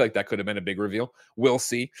reveal. I feel like that could have been a big reveal. We'll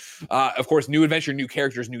see. Of course, new adventure, new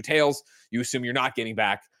characters, new tales. You assume you're not getting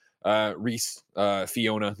back Reese,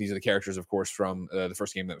 Fiona. These are the characters, of course, from the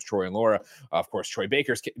first game that was Troy and Laura. Of course, Troy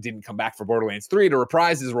Baker didn't come back for Borderlands 3 to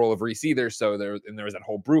reprise his role of Reese either. So there was that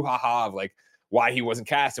whole brouhaha of like why he wasn't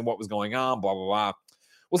cast and what was going on, blah, blah, blah.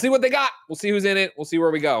 We'll see what they got. We'll see who's in it. We'll see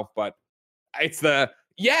where we go. But it's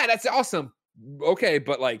that's awesome. Okay,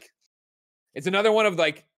 but like, it's another one of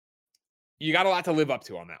like, you got a lot to live up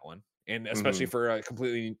to on that one. And especially for a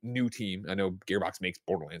completely new team. I know Gearbox makes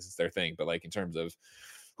Borderlands, it's their thing. But like, in terms of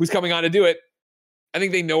who's coming on to do it, I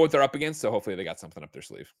think they know what they're up against. So hopefully they got something up their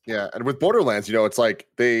sleeve. Yeah. And with Borderlands, it's like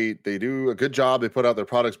they do a good job. They put out their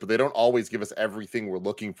products, but they don't always give us everything we're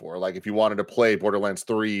looking for. Like, if you wanted to play Borderlands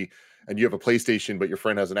 3 and you have a PlayStation, but your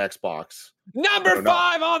friend has an Xbox. Number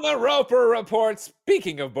 5 on the Roper Report.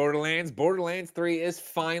 Speaking of Borderlands 3 is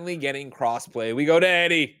finally getting crossplay. We go to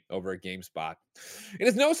Eddie over at GameSpot. It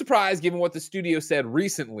is no surprise given what the studio said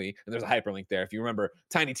recently, and there's a hyperlink there. If you remember,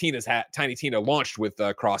 Tiny Tina launched with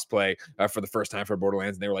crossplay for the first time for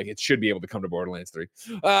Borderlands, and they were like, it should be able to come to Borderlands 3.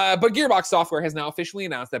 But Gearbox Software has now officially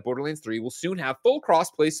announced that Borderlands 3 will soon have full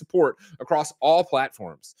crossplay support across all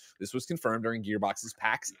platforms. This was confirmed during Gearbox's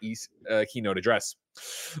PAX East keynote address.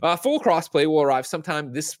 Full crossplay will arrive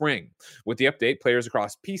sometime this spring. With the update, players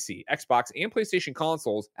across PC, Xbox, and PlayStation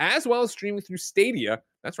consoles, as well as streaming through Stadia,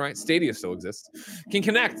 that's right, Stadia still exists, can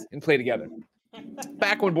connect and play together.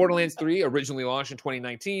 Back when Borderlands 3 originally launched in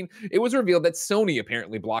 2019, it was revealed that Sony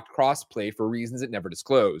apparently blocked crossplay for reasons it never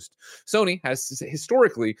disclosed. Sony has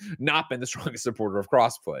historically not been the strongest supporter of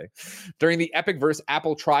crossplay. During the Epic vs.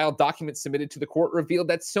 Apple trial, documents submitted to the court revealed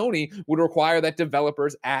that Sony would require that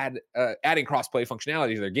developers adding crossplay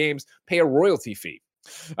functionality to their games pay a royalty fee.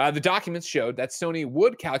 The documents showed that Sony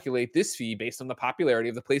would calculate this fee based on the popularity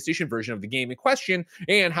of the PlayStation version of the game in question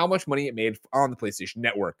and how much money it made on the PlayStation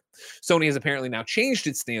Network. Sony has apparently now changed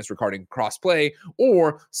its stance regarding crossplay,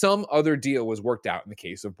 or some other deal was worked out in the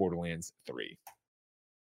case of Borderlands 3.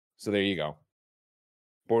 So there you go.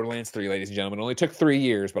 Borderlands 3, ladies and gentlemen. It only took 3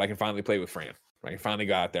 years, but I can finally play with Fran. I can finally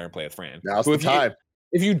go out there and play with Fran. Now's the time.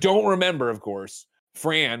 If you don't remember, of course,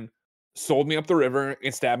 Fran sold me up the river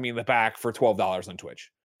and stabbed me in the back for $12 on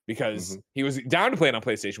Twitch because he was down to play it on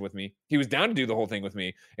PlayStation with me. He was down to do the whole thing with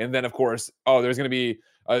me. And then, of course, there's going to be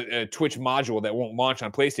a Twitch module that won't launch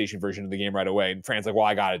on PlayStation version of the game right away. And Fran's like, well,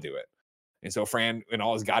 I got to do it. And so Fran and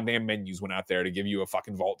all his goddamn menus went out there to give you a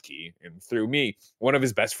fucking vault key and threw me, one of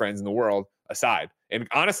his best friends in the world, aside. And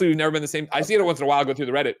honestly, we've never been the same. I see it once in a while, go through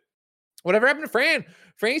the Reddit. Whatever happened to Fran?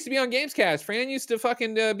 Fran used to be on Gamescast. Fran used to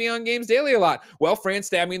fucking be on Games Daily a lot. Well, Fran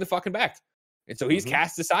stabbed me in the fucking back. And so he's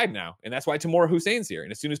cast aside now. And that's why Tamora Hussein's here.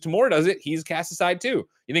 And as soon as Tamora does it, he's cast aside too.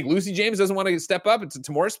 You think Lucy James doesn't want to step up into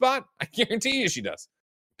Tamora's spot? I guarantee you she does.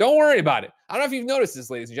 Don't worry about it. I don't know if you've noticed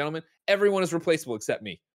this, ladies and gentlemen. Everyone is replaceable except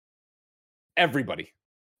me. Everybody.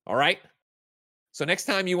 All right? So next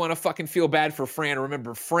time you want to fucking feel bad for Fran,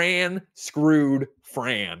 remember Fran screwed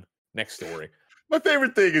Fran. Next story. My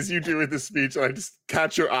favorite thing is you doing this speech, and I just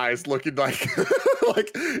catch your eyes looking like,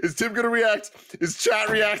 like, is Tim going to react? Is chat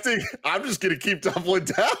reacting? I'm just going to keep doubling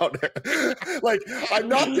down. Like, I'm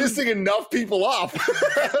not pissing enough people off.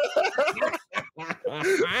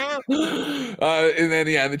 And then,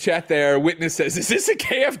 in the chat there, Witness says, is this a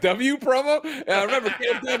KFW promo? Remember,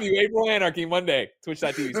 KFW, April Anarchy, Monday,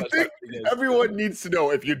 twitch.tv. The thing everyone needs to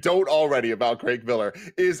know, if you don't already, about Greg Miller,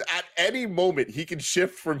 is at any moment he can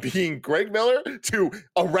shift from being Greg Miller to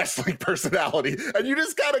a wrestling personality. And you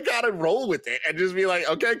just gotta roll with it and just be like,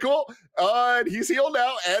 okay, cool. And he's healed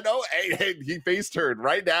now. And hey, he face turned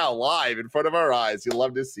right now, live in front of our eyes. You'll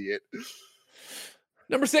love to see it.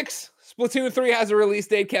 Number 6. Splatoon 3 has a release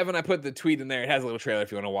date. Kevin, I put the tweet in there. It has a little trailer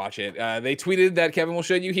if you want to watch it. They tweeted that Kevin will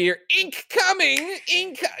show you here. Incoming,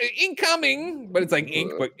 but it's like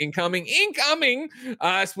ink, but incoming.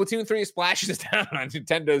 Splatoon 3 splashes down on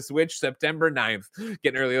Nintendo Switch September 9th.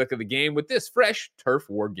 Get an early look at the game with this fresh Turf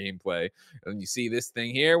War gameplay. And you see this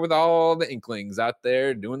thing here with all the Inklings out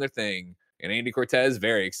there doing their thing. And Andy Cortez,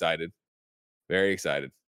 very excited. Very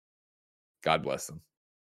excited. God bless them.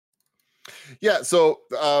 Yeah, so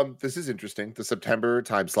this is interesting. The September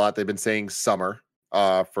time slot, they've been saying summer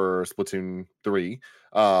for Splatoon 3.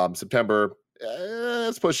 September,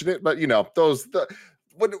 it's pushing it, but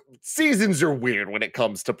when seasons are weird when it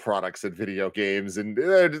comes to products and video games, and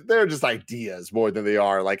they're just ideas more than they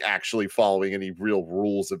are like actually following any real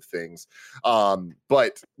rules of things.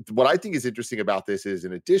 But what I think is interesting about this is,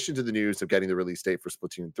 in addition to the news of getting the release date for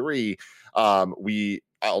Splatoon 3, we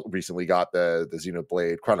recently got the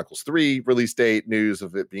Xenoblade Chronicles 3 release date, news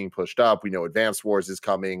of it being pushed up. We know Advance Wars is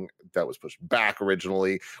coming. That was pushed back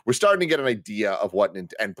originally. We're starting to get an idea of what,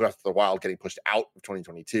 and Breath of the Wild getting pushed out of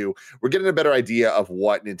 2022. We're getting a better idea of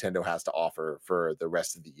what Nintendo has to offer for the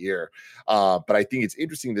rest of the year. But I think it's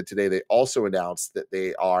interesting that today they also announced that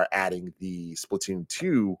they are adding the Splatoon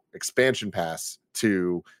 2 expansion pass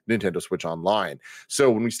to Nintendo Switch Online.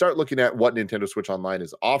 So when we start looking at what Nintendo Switch Online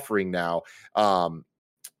is offering now,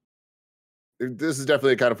 this is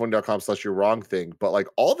definitely a kindoffunny.com/you're-wrong thing, but like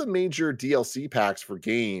all the major DLC packs for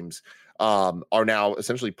games are now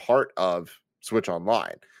essentially part of Switch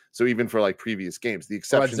Online. So even for like previous games, the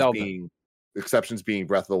exceptions being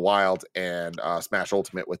Breath of the Wild and Smash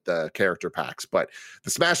Ultimate with the character packs. But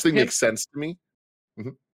the Smash thing makes sense to me.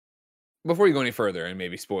 Before you go any further and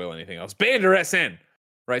maybe spoil anything else, Bander SN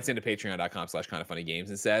writes into patreon.com/kindoffunnygames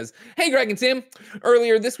and says, hey, Greg and Tim,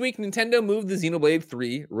 earlier this week, Nintendo moved the Xenoblade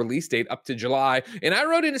 3 release date up to July, and I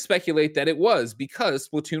wrote in to speculate that it was because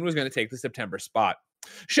Splatoon was going to take the September spot.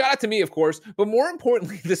 Shout out to me, of course, but more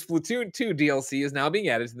importantly, the Splatoon 2 DLC is now being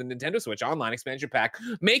added to the Nintendo Switch Online expansion pack,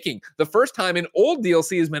 making the first time an old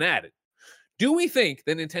DLC has been added. Do we think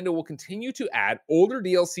that Nintendo will continue to add older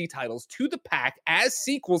DLC titles to the pack as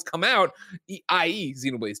sequels come out, i.e.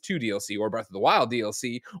 Xenoblade 2 DLC or Breath of the Wild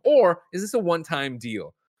DLC, or is this a one-time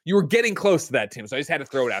deal? You were getting close to that, Tim, so I just had to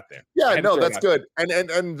throw it out there. Yeah, no, that's good.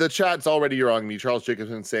 And the chat's already wrong me. Charles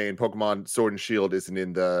Jacobson saying Pokemon Sword and Shield isn't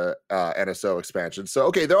in the NSO expansion. So,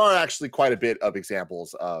 okay, there are actually quite a bit of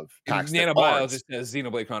examples of packs. Nanobio just says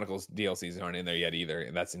Xenoblade Chronicles DLCs aren't in there yet either,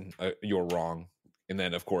 and that's you're wrong. And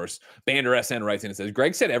then, of course, Bander SN writes in and says,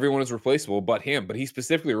 Greg said everyone is replaceable but him, but he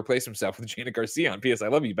specifically replaced himself with Janet Garcia on PS I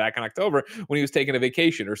Love You back in October when he was taking a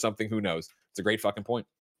vacation or something. Who knows? It's a great fucking point.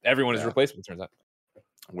 Everyone is replaceable, it turns out.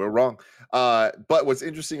 We're wrong. But what's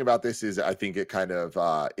interesting about this is I think it kind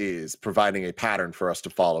of is providing a pattern for us to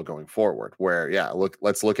follow going forward where,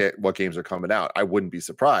 let's look at what games are coming out. I wouldn't be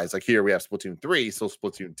surprised. Like here we have Splatoon 3, so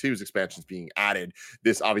Splatoon 2's expansions being added.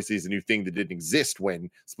 This obviously is a new thing that didn't exist when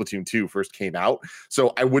Splatoon 2 first came out.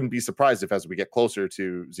 So I wouldn't be surprised if as we get closer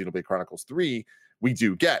to Xenoblade Chronicles 3, we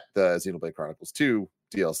do get the Xenoblade Chronicles 2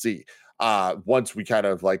 DLC. Once we kind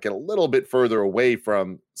of like get a little bit further away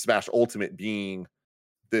from Smash Ultimate being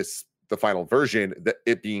the final version, that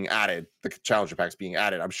it being added, the challenger packs being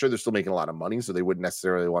added, I'm sure they're still making a lot of money, so they wouldn't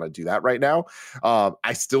necessarily want to do that right now.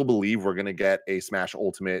 I still believe we're going to get a Smash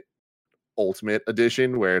Ultimate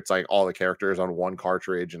edition where it's like all the characters on one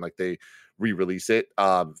cartridge and like they re-release it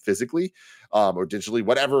physically or digitally,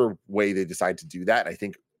 whatever way they decide to do that. I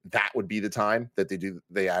think that would be the time that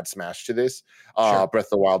they add Smash to this. Sure. Breath of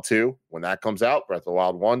the Wild 2, when that comes out, Breath of the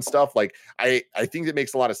Wild 1 stuff. Like I think it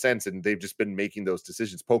makes a lot of sense, and they've just been making those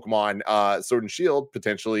decisions. Pokemon Sword and Shield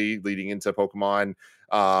potentially leading into Pokemon.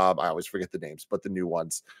 I always forget the names, but the new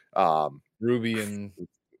ones. Ruby and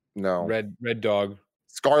no Red Dog.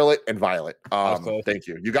 Scarlet and Violet. Thank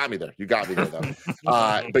you. You got me there. Though.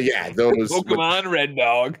 But yeah, those Pokemon Red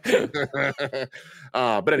Dog.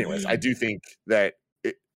 But anyways, I do think that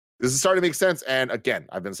this is starting to make sense. And again,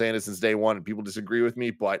 I've been saying this since day one and people disagree with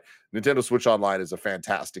me, but Nintendo Switch Online is a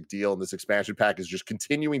fantastic deal. And this expansion pack is just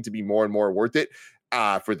continuing to be more and more worth it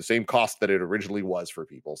for the same cost that it originally was for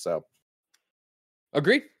people. So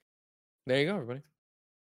agreed. There you go, everybody.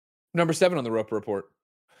 Number 7 on the Roper Report.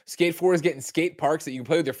 Skate 4 is getting skate parks that you can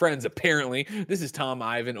play with your friends, apparently. This is Tom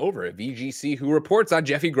Ivan over at VGC, who reports on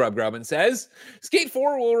Jeffy Grub and says, Skate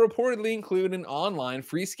 4 will reportedly include an online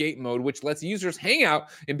free skate mode, which lets users hang out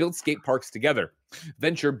and build skate parks together.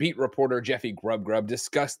 Venture beat reporter Jeffy Grub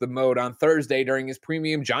discussed the mode on Thursday during his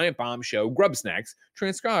premium Giant Bomb show, Grub Snacks,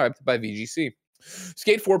 transcribed by VGC.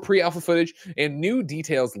 Skate 4 pre-alpha footage and new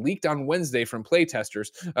details leaked on Wednesday from playtesters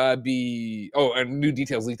and new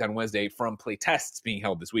details leaked on Wednesday from playtests being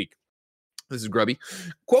held this week. This is Grubby.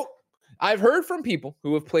 Quote, I've heard from people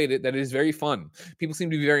who have played it that it is very fun. People seem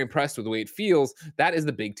to be very impressed with the way it feels. That is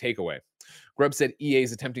the big takeaway. Grubb said EA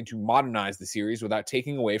is attempting to modernize the series without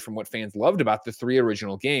taking away from what fans loved about the 3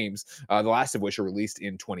 original games, the last of which were released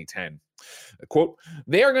in 2010. Quote,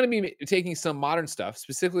 they are going to be taking some modern stuff,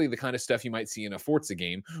 specifically the kind of stuff you might see in a Forza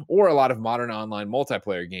game or a lot of modern online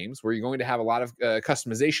multiplayer games where you're going to have a lot of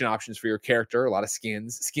customization options for your character, a lot of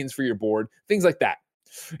skins for your board, things like that.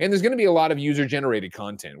 And there's going to be a lot of user-generated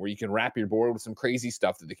content where you can wrap your board with some crazy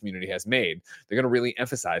stuff that the community has made. They're going to really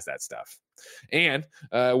emphasize that stuff. And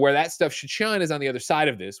where that stuff should shine is on the other side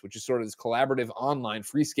of this, which is sort of this collaborative online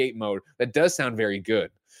free skate mode that does sound very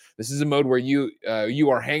good. This is a mode where you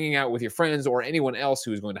are hanging out with your friends or anyone else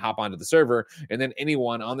who is going to hop onto the server, and then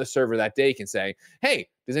anyone on the server that day can say, hey,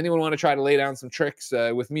 does anyone want to try to lay down some tricks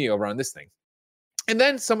with me over on this thing? And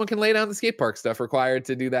then someone can lay down the skate park stuff required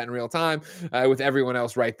to do that in real time with everyone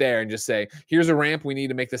else right there and just say, here's a ramp. We need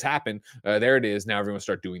to make this happen. There it is. Now everyone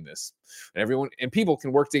start doing this. And people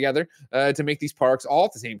can work together to make these parks all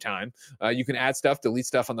at the same time. You can add stuff, delete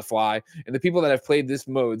stuff on the fly. And the people that have played this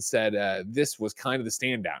mode said this was kind of the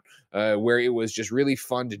standout, where it was just really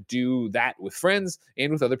fun to do that with friends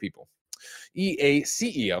and with other people. EA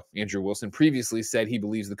CEO Andrew Wilson previously said he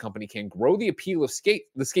believes the company can grow the appeal of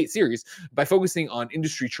the Skate series by focusing on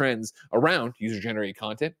industry trends around user-generated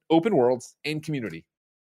content, open worlds, and community.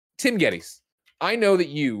 Tim Geddes, I know that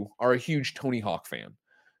you are a huge Tony Hawk fan.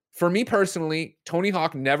 For me personally, Tony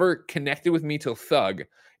Hawk never connected with me till Thug,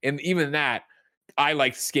 and even that, I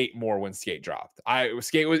liked Skate more when Skate dropped.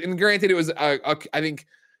 Skate was, and granted, it was I think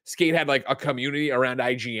Skate had like a community around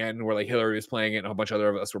IGN where like Hillary was playing it and a bunch of other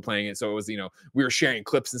of us were playing it. So it was, we were sharing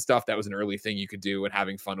clips and stuff. That was an early thing you could do and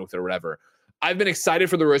having fun with it or whatever. I've been excited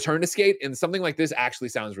for the return to Skate, and something like this actually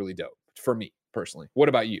sounds really dope for me personally. What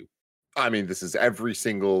about you? I mean, this is every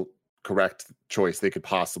single correct choice they could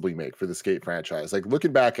possibly make for the Skate franchise. Like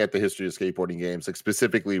looking back at the history of skateboarding games, like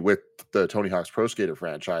specifically with the Tony Hawk's Pro Skater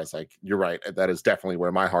franchise, like you're right, that is definitely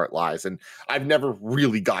where my heart lies. And I've never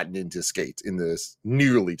really gotten into Skate in this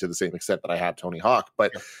nearly to the same extent that I have Tony Hawk.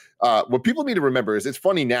 But what people need to remember is it's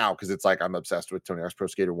funny now because it's like I'm obsessed with Tony Hawk's Pro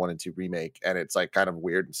Skater 1 and 2 remake, and it's like kind of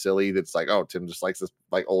weird and silly. That's like, oh, Tim just likes this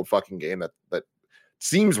like old fucking game that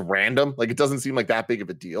seems random. Like it doesn't seem like that big of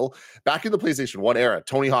a deal. Back in the PlayStation 1 era,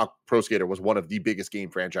 Tony Hawk Pro Skater was one of the biggest game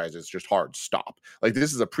franchises, just hard stop. Like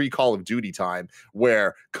this is a pre-Call of Duty time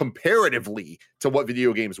where comparatively to what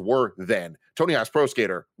video games were then, Tony Hawk's Pro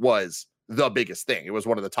Skater was the biggest thing. It was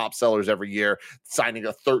one of the top sellers every year, signing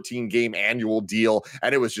a 13-game annual deal.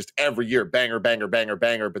 And it was just every year, banger, banger, banger,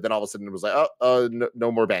 banger. But then all of a sudden it was like,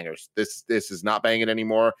 no more bangers. This is not banging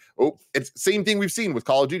anymore. Oh, it's same thing we've seen with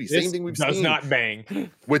Call of Duty. Same thing we've seen. Does not bang.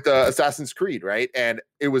 With Assassin's Creed, right? And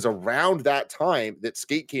it was around that time that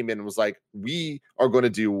Skate came in and was like, we are going to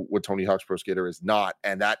do what Tony Hawk's Pro Skater is not.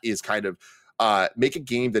 And that is kind of make a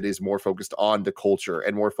game that is more focused on the culture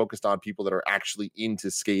and more focused on people that are actually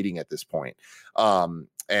into skating at this point.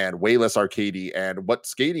 And way less arcadey. And what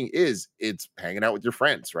skating is, it's hanging out with your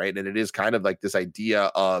friends, right? And it is kind of like this idea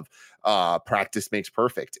of practice makes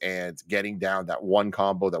perfect and getting down that one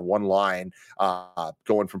combo, that one line,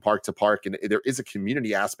 going from park to park. And there is a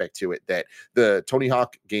community aspect to it that the Tony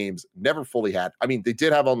Hawk games never fully had. I mean, they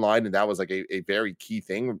did have online, and that was like a very key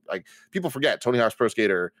thing. Like, people forget Tony Hawk's Pro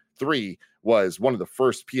Skater 3 was one of the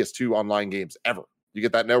first PS2 online games ever. You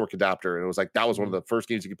get that network adapter, and it was like that was one of the first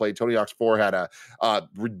games you could play. Tony Hawk's 4 had a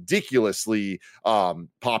ridiculously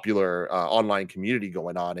popular online community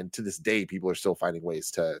going on, and to this day, people are still finding ways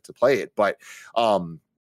to play it. But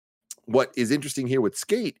what is interesting here with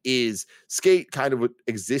Skate is Skate kind of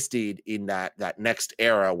existed in that next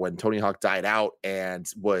era when Tony Hawk died out and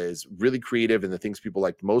was really creative, and the things people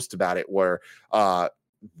liked most about it were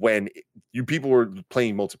when people were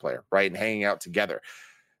playing multiplayer, right, and hanging out together.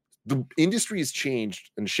 The industry has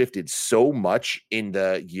changed and shifted so much in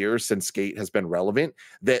the years since Skate has been relevant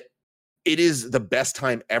that it is the best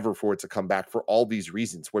time ever for it to come back for all these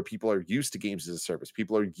reasons, where people are used to games as a service.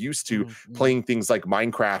 People are used to playing things like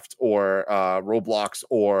Minecraft or Roblox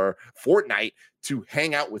or Fortnite to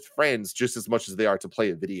hang out with friends just as much as they are to play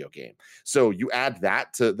a video game. So you add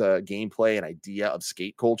that to the gameplay and idea of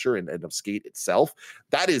skate culture and of skate itself.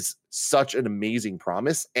 That is such an amazing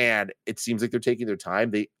promise. And it seems like they're taking their time.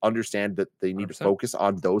 They understand that they need 100%. To focus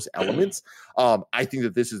on those elements. I think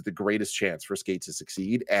that this is the greatest chance for skate to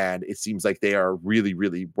succeed. And it seems like they are really,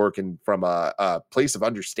 really working from a place of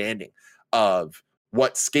understanding of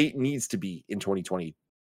what skate needs to be in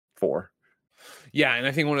 2024. Yeah, and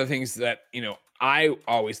I think one of the things that, I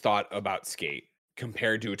always thought about Skate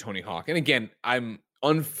compared to a Tony Hawk, and again, I'm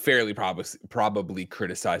unfairly probably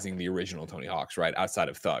criticizing the original Tony Hawks, right, outside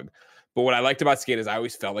of Thug. But what I liked about Skate is I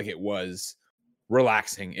always felt like it was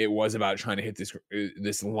relaxing. It was about trying to hit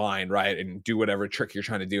this line, right, and do whatever trick you're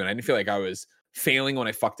trying to do. And I didn't feel like I was failing when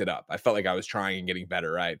I fucked it up. I felt like I was trying and getting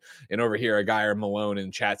better, right? And over here, a guy or Malone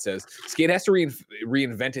in chat says, Skate has to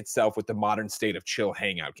reinvent itself with the modern state of chill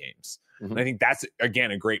hangout games. And I think that's,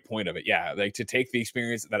 again, a great point of it. Yeah, like to take the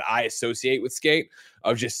experience that I associate with Skate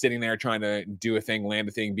of just sitting there trying to do a thing, land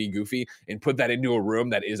a thing, be goofy, and put that into a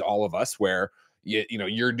room that is all of us, where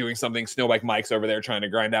you're doing something, Snowbike Mike's over there trying to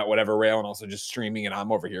grind out whatever rail and also just streaming, and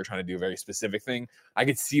I'm over here trying to do a very specific thing. I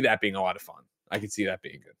could see that being a lot of fun. I could see that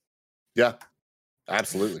being good. Yeah,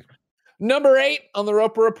 absolutely. Number 8 on the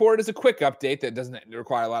Roper Report is a quick update that doesn't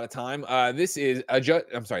require a lot of time. This is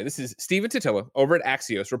Steven Totilo over at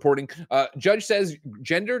Axios reporting. Judge says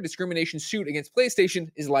gender discrimination suit against PlayStation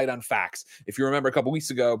is light on facts. If you remember a couple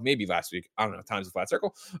weeks ago, maybe last week, I don't know, time's a flat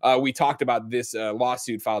circle, we talked about this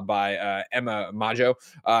lawsuit filed by Emma Maggio,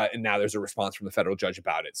 and now there's a response from the federal judge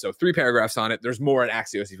about it. So 3 paragraphs on it. There's more at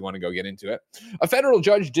Axios if you want to go get into it. A federal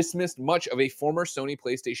judge dismissed much of a former Sony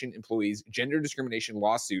PlayStation employee's gender discrimination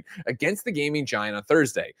lawsuit against the gaming giant on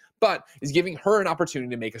Thursday, but is giving her an opportunity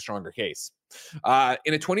to make a stronger case.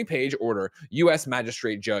 In a 20-page order, U.S.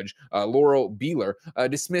 Magistrate Judge Laurel Beeler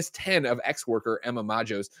dismissed 10 of ex-worker Emma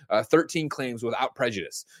Maggio's 13 claims without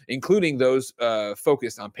prejudice, including those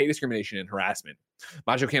focused on pay discrimination and harassment.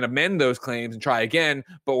 Maggio can amend those claims and try again,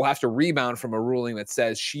 but will have to rebound from a ruling that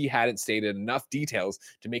says she hadn't stated enough details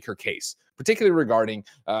to make her case, particularly regarding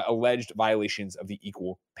alleged violations of the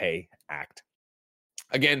Equal Pay Act.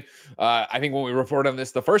 Again, I think when we reported on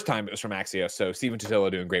this the first time, it was from Axios. So Steven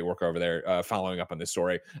Totilo doing great work over there, following up on this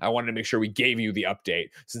story. I wanted to make sure we gave you the update,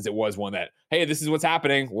 since it was one that, hey, this is what's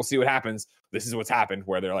happening. We'll see what happens. This is what's happened,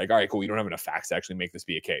 where they're like, all right, cool, you don't have enough facts to actually make this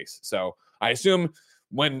be a case. So I assume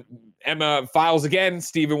when Emma files again,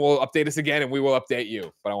 Steven will update us again, and we will update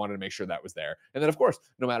you. But I wanted to make sure that was there. And then, of course,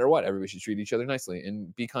 no matter what, everybody should treat each other nicely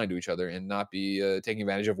and be kind to each other and not be taking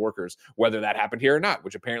advantage of workers, whether that happened here or not,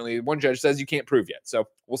 which apparently one judge says you can't prove yet. So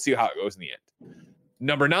we'll see how it goes in the end.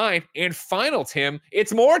 Number 9 and final, Tim.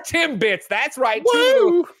 It's more Tim bits. That's right.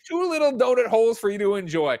 two little donut holes for you to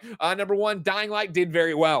enjoy. Number one, Dying Light did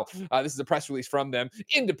very well. This is a press release from them.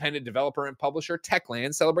 Independent developer and publisher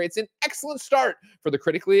Techland celebrates an excellent start for the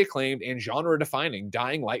critically acclaimed and genre-defining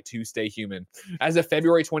Dying Light 2 Stay Human. As of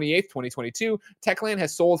February 28th, 2022, Techland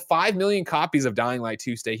has sold 5 million copies of Dying Light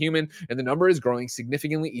 2 Stay Human, and the number is growing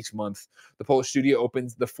significantly each month. The Polish studio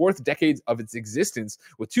opens the fourth decade of its existence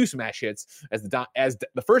with 2 smash hits, as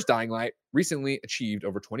the first Dying Light recently achieved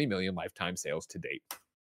over 20 million lifetime sales to date.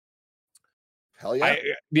 Hell yeah.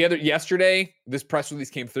 Yesterday, this press release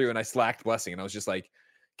came through and I slacked Blessing and I was just like,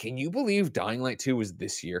 can you believe Dying Light 2 was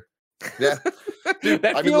this year? Yeah.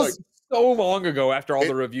 That feels so long ago after all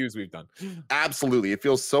the reviews we've done. Absolutely. It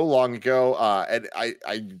feels so long ago. And I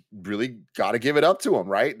really got to give it up to them,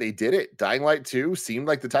 right? They did it. Dying Light 2 seemed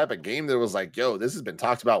like the type of game that was like, yo, this has been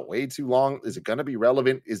talked about way too long. Is it going to be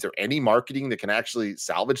relevant? Is there any marketing that can actually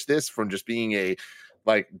salvage this from just being a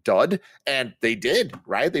dud? And they did,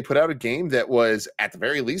 right? They put out a game that was at the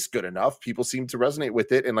very least good enough. People seem to resonate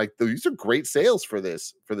with it. And like, these are great sales for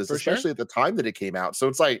this, especially at the time that it came out. So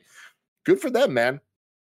it's like, good for them, man.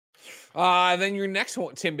 Then your next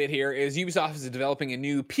tidbit here is Ubisoft is developing a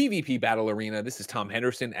new PvP battle arena. This is Tom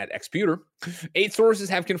Henderson at Xputer. 8 sources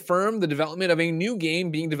have confirmed the development of a new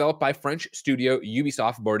game being developed by French studio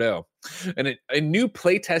Ubisoft Bordeaux. And a new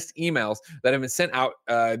playtest emails that have been sent out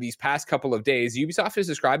these past couple of days, Ubisoft has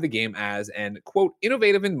described the game as an, quote,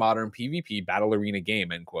 innovative and modern PvP battle arena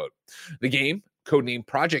game, end quote. The game, codenamed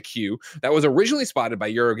Project Q, that was originally spotted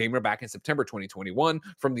by Eurogamer back in September 2021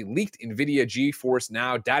 from the leaked NVIDIA GeForce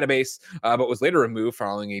Now database, but was later removed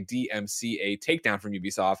following a DMCA takedown from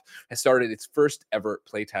Ubisoft, has started its first ever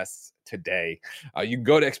playtests today. You can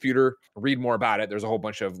go to Xputer, read more about it. There's a whole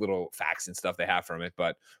bunch of little facts and stuff they have from it,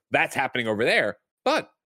 but that's happening over there. But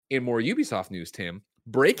in more Ubisoft news, Tim,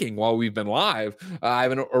 breaking while we've been live, I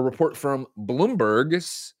have a report from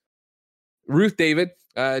Bloomberg's Ruth David,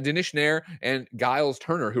 Dinesh Nair, and Giles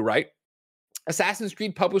Turner, who write, Assassin's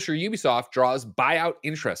Creed publisher Ubisoft draws buyout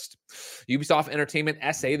interest. Ubisoft Entertainment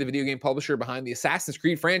SA, the video game publisher behind the Assassin's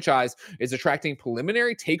Creed franchise, is attracting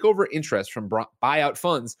preliminary takeover interest from buyout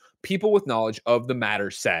funds, people with knowledge of the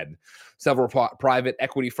matter said. Several private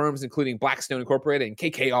equity firms, including Blackstone Incorporated and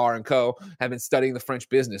KKR & Co., have been studying the French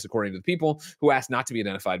business, according to the people, who asked not to be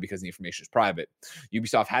identified because the information is private.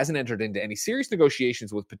 Ubisoft hasn't entered into any serious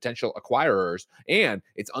negotiations with potential acquirers, and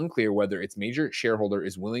it's unclear whether its major shareholder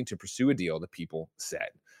is willing to pursue a deal, the people said.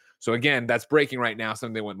 So again, that's breaking right now.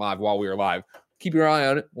 Something went live while we were live. Keep your eye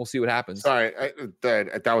on it. We'll see what happens. Sorry,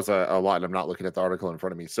 that was a lot, and I'm not looking at the article in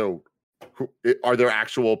front of me. So are there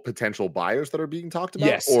actual potential buyers that are being talked about?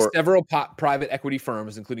 Yes, several private equity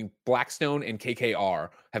firms, including Blackstone and KKR,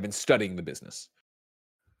 have been studying the business.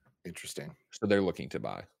 Interesting. So they're looking to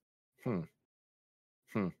buy.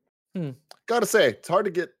 Gotta say, it's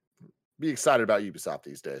hard to be excited about Ubisoft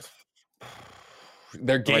these days.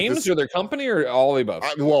 Their games or their company or all the above?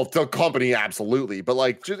 Well, the company, absolutely. But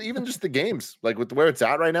like, even just the games, like with where it's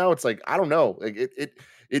at right now, it's like, I don't know. Like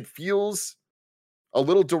it feels a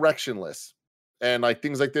little directionless. And like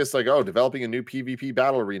things like this, like, oh, developing a new PvP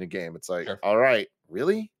battle arena game. It's like, all right,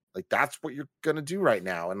 really? Like, that's what you're going to do right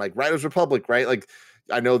now. And like Riders Republic, right? Like,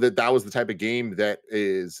 I know that was the type of game that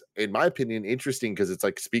is, in my opinion, interesting because it's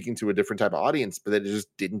like speaking to a different type of audience, but that it just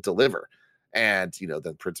didn't deliver. And, you know,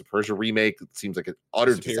 the Prince of Persia remake seems like an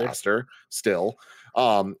utter disaster still.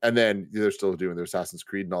 And then they're still doing their Assassin's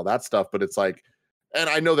Creed and all that stuff. But it's like, and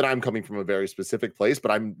I know that I'm coming from a very specific place,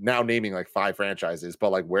 but I'm now naming like 5 franchises.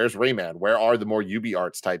 But like, where's Rayman? Where are the more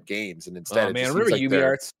UbiArts type games? And instead, remember like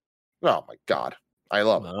UbiArts? Oh my God. I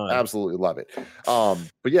love it. Absolutely love it.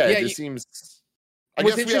 But yeah, it just seems, I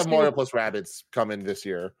guess we have Mario plus Rabbids coming this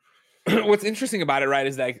year. What's interesting about it, right,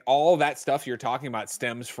 is that all that stuff you're talking about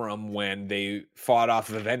stems from when they fought off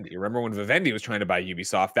Vivendi. Remember when Vivendi was trying to buy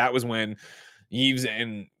Ubisoft? That was when Yves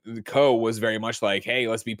and the co was very much like, hey,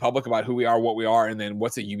 let's be public about who we are, what we are, and then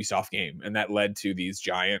what's a Ubisoft game? And that led to these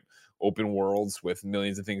giant open worlds with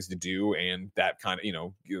millions of things to do and that kind of, you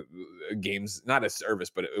know, games, not as service,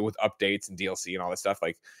 but with updates and DLC and all that stuff.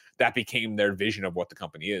 Like that became their vision of what the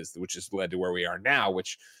company is, which has led to where we are now,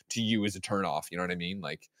 which to you is a turnoff. You know what I mean?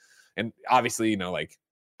 Like, and obviously, you know, like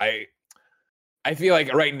I feel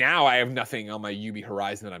like right now I have nothing on my Ubi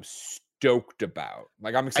horizon that I'm stoked about.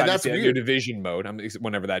 Like I'm excited to see that new Division mode.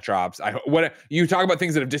 Whenever that drops. What you talk about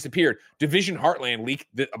things that have disappeared. Division Heartland leaked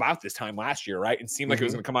about this time last year, right? It seemed like it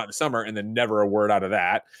was going to come out in the summer, and then never a word out of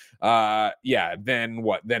that. Yeah. Then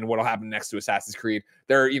what? Then what'll happen next to Assassin's Creed?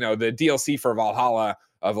 There, you know, the DLC for Valhalla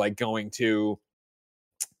of like going to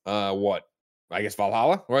what? I guess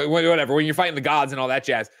Valhalla, or whatever. When you're fighting the gods and all that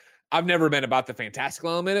jazz. I've never been about the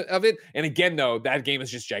fantastical element of it. And again, though, that game is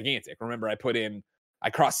just gigantic. Remember, I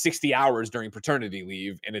crossed 60 hours during paternity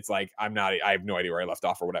leave, and it's like I have no idea where I left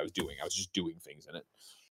off or what I was doing. I was just doing things in it.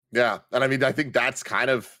 Yeah. And I mean, I think that's kind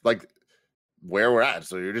of like where we're at.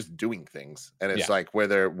 So you're just doing things. And it's like when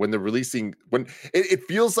they're releasing, when it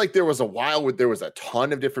feels like there was a while where there was a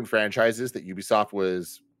ton of different franchises that Ubisoft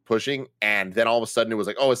was pushing, and then all of a sudden it was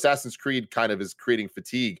like, oh, Assassin's Creed kind of is creating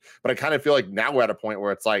fatigue. But I kind of feel like now we're at a point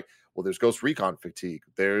where it's like, well, there's Ghost Recon fatigue,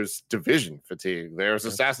 there's Division fatigue, there's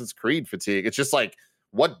Assassin's Creed fatigue. It's just like,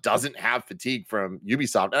 what doesn't have fatigue from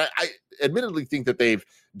Ubisoft? And I admittedly think that they've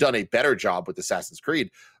done a better job with Assassin's Creed,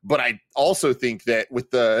 but I also think that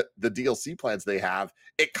with the DLC plans they have,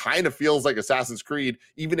 it kind of feels like Assassin's Creed,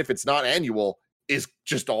 even if it's not annual, is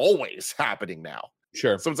just always happening now.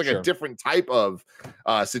 Sure. So it's like a different type of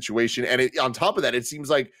situation. And on top of that, it seems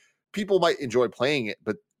like people might enjoy playing it,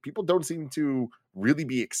 but people don't seem to really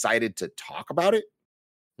be excited to talk about it.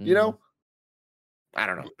 You know? I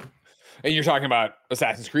don't know. And you're talking about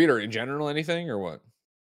Assassin's Creed or in general anything or what?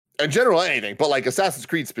 In general, anything, but like Assassin's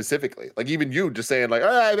Creed specifically. Like even you just saying like,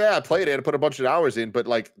 oh, yeah, I played it and put a bunch of hours in, but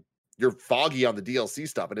like you're foggy on the DLC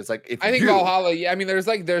stuff. And it's like, I think Valhalla, I mean, there's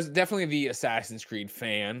definitely the Assassin's Creed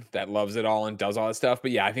fan that loves it all and does all that stuff.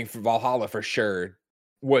 But yeah, I think for Valhalla for sure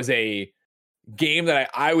was a game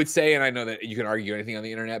that I would say, and I know that you can argue anything on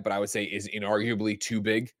the internet, but I would say is inarguably too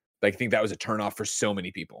big. Like I think that was a turnoff for so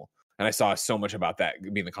many people. And I saw so much about that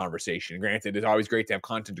being the conversation. Granted, it's always great to have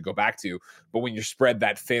content to go back to, but when you're spread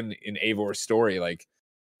that thin in Eivor's story, like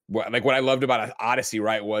what I loved about Odyssey,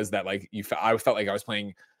 right, was that like I felt like I was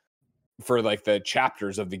playing for like the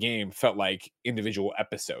chapters of the game felt like individual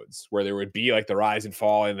episodes where there would be like the rise and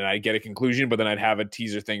fall, and then I'd get a conclusion, but then I'd have a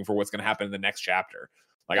teaser thing for what's going to happen in the next chapter.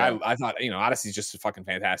 Like I thought, Odyssey's just fucking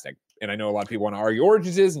fantastic. And I know a lot of people want to argue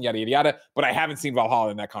Origins is and yada, yada, yada, but I haven't seen Valhalla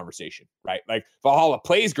in that conversation, right? Like Valhalla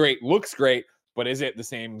plays great, looks great, but is it the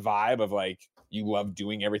same vibe of like, you love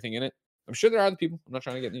doing everything in it? I'm sure there are other people. I'm not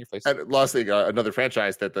trying to get in your face. And last thing, another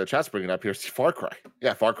franchise that the chat's bringing up here is Far Cry.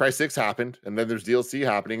 Yeah, Far Cry 6 happened, and then there's DLC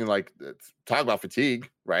happening, and like, talk about fatigue,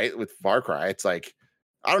 right? With Far Cry, it's like,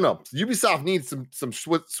 I don't know. Ubisoft needs some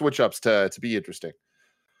switch ups to be interesting.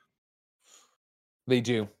 They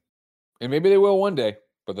do. And maybe they will one day,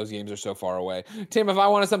 but those games are so far away. Tim, if I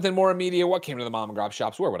wanted something more immediate, what came to the mom and grab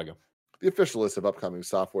shops? Where would I go? The official list of upcoming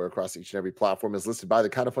software across each and every platform is listed by the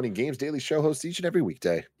Kind of Funny Games daily show host each and every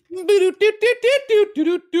weekday.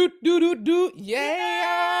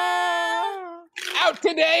 Yeah! Out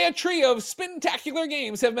today, a trio of spintacular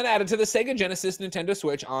games have been added to the Sega Genesis Nintendo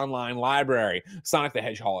Switch online library. Sonic the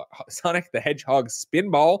Hedgehog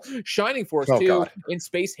Spinball, Shining Force 2, and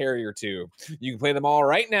Space Harrier 2. You can play them all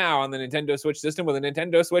right now on the Nintendo Switch system with a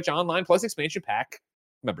Nintendo Switch Online Plus expansion pack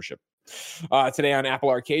membership. Today on Apple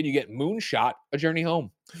Arcade, you get Moonshot, A Journey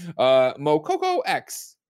Home. Mococo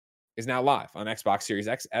X is now live on Xbox Series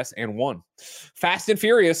X, S, and 1. Fast and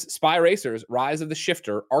Furious, Spy Racers, Rise of the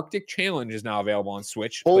Shifter, Arctic Challenge is now available on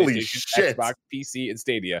Switch, Holy shit. Xbox, PC, and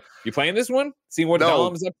Stadia. You playing this one? Seeing what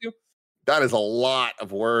Dom is up to? That is a lot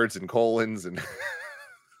of words and colons and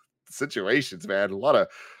situations, man. A lot of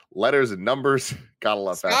letters and numbers. Gotta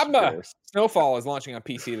love Fast and Furious. Snowfall is launching on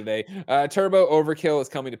PC today. Turbo Overkill is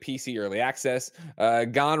coming to PC Early Access.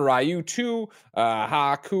 Gon Ryu 2,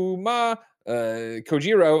 Hakuma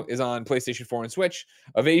Kojiro is on PlayStation 4 and Switch.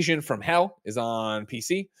 Evasion from Hell is on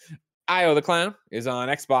PC. Io the Clown is on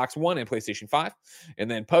Xbox One and PlayStation 5. And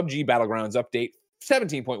then PUBG Battlegrounds Update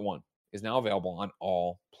 17.1 is now available on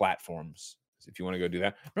all platforms. So if you want to go do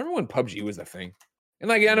that. Remember when PUBG was the thing? And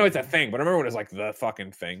like, I know it's a thing, but I remember when it was like the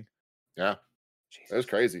fucking thing. Yeah. It was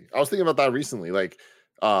crazy. I was thinking about that recently. Like,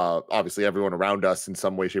 obviously everyone around us in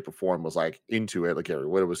some way, shape, or form was like into it. Like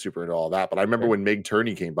everyone was super into all that. But I remember when Meg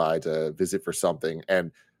Turney came by to visit for something,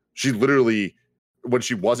 and she literally, when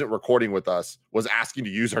she wasn't recording with us, was asking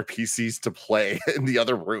to use our PCs to play in the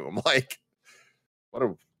other room. Like, what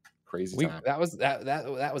a crazy time. That was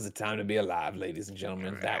the time to be alive, ladies and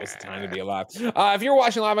gentlemen. That was the time to be alive. If you're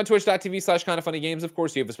watching live on twitch.tv/kindoffunnygames, of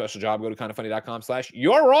course, you have a special job. Go to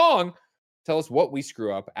kindoffunny.com/you're wrong. Tell us what we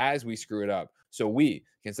screw up as we screw it up, so we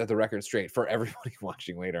can set the record straight for everybody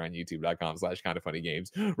watching later on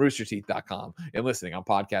youtube.com/kindoffunnygames, roosterteeth.com, and listening on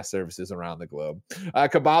podcast services around the globe.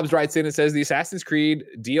 Kebabs writes in and says, the Assassin's Creed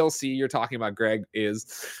DLC you're talking about, Greg,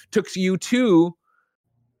 took you to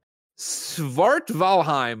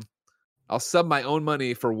Svartvalheim. I'll sub my own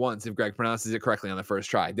money for once if Greg pronounces it correctly on the first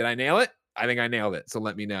try. Did I nail it? I think I nailed it, so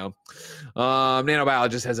let me know.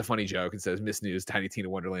 Nanobiologist has a funny joke and says, Miss News, Tiny Tina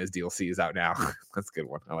Wonderland's DLC is out now. That's a good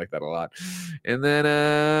one. I like that a lot. And then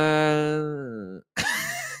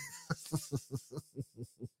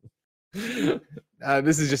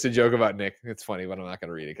This is just a joke about Nick. It's funny, but I'm not going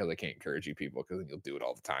to read it because I can't encourage you people because then you'll do it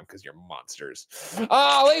all the time because you're monsters.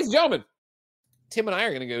 Ladies and gentlemen, Tim and I are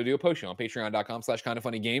going to go do a post show on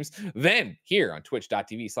patreon.com/kindoffunnygames. Then here on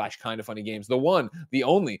twitch.tv/kindoffunnygames, the one, the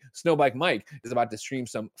only Snowbike Mike is about to stream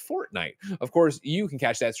some Fortnite. Of course, you can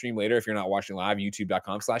catch that stream later if you're not watching live,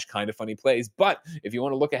 youtube.com/kindoffunnyplays. But if you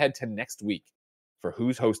want to look ahead to next week for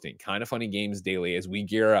who's hosting Kind of Funny Games Daily as we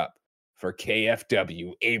gear up for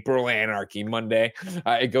KFW, April Anarchy Monday,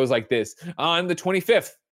 it goes like this. On the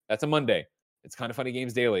 25th, that's a Monday, it's Kind of Funny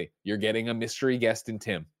Games Daily. You're getting a mystery guest in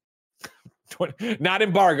Tim. Not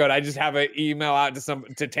embargoed. I just have an email out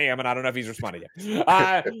to Tam, and I don't know if he's responded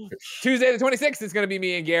yet. Tuesday the 26th, it's going to be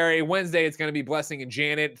me and Gary. Wednesday, it's going to be Blessing and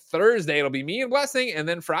Janet. Thursday, it'll be me and Blessing, and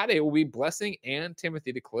then Friday will be Blessing and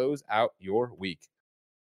Timothy to close out your week.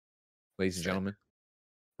 Ladies and gentlemen,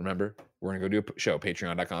 remember, we're going to go do a show,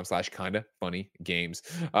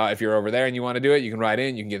 patreon.com/kindoffunnygames. If you're over there and you want to do it, you can write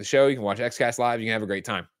in, you can get the show, you can watch XCast live, you can have a great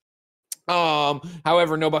time.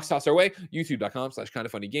 However, no bucks tossed our way.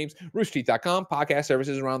 youtube.com/kindoffunnygames, roosterteeth.com, podcast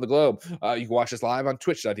services around the globe. You can watch us live on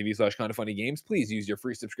twitch.tv/kindoffunnygames. Please use your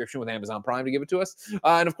free subscription with Amazon Prime to give it to us.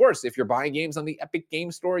 And of course, if you're buying games on the Epic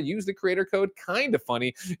Games Store, use the creator code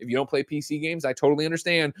KINDOFFUNNY. If you don't play PC games, I totally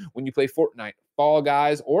understand. When you play Fortnite, Fall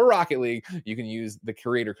Guys, or Rocket League, you can use the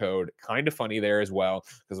creator code KINDOFFUNNY there as well,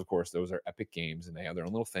 because of course those are Epic games and they have their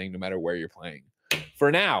own little thing no matter where you're playing.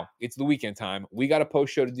 For now, it's the weekend time. We got a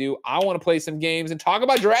post show to do. I want to play some games and talk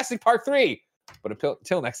about Jurassic Park 3. But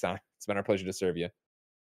until next time, it's been our pleasure to serve you.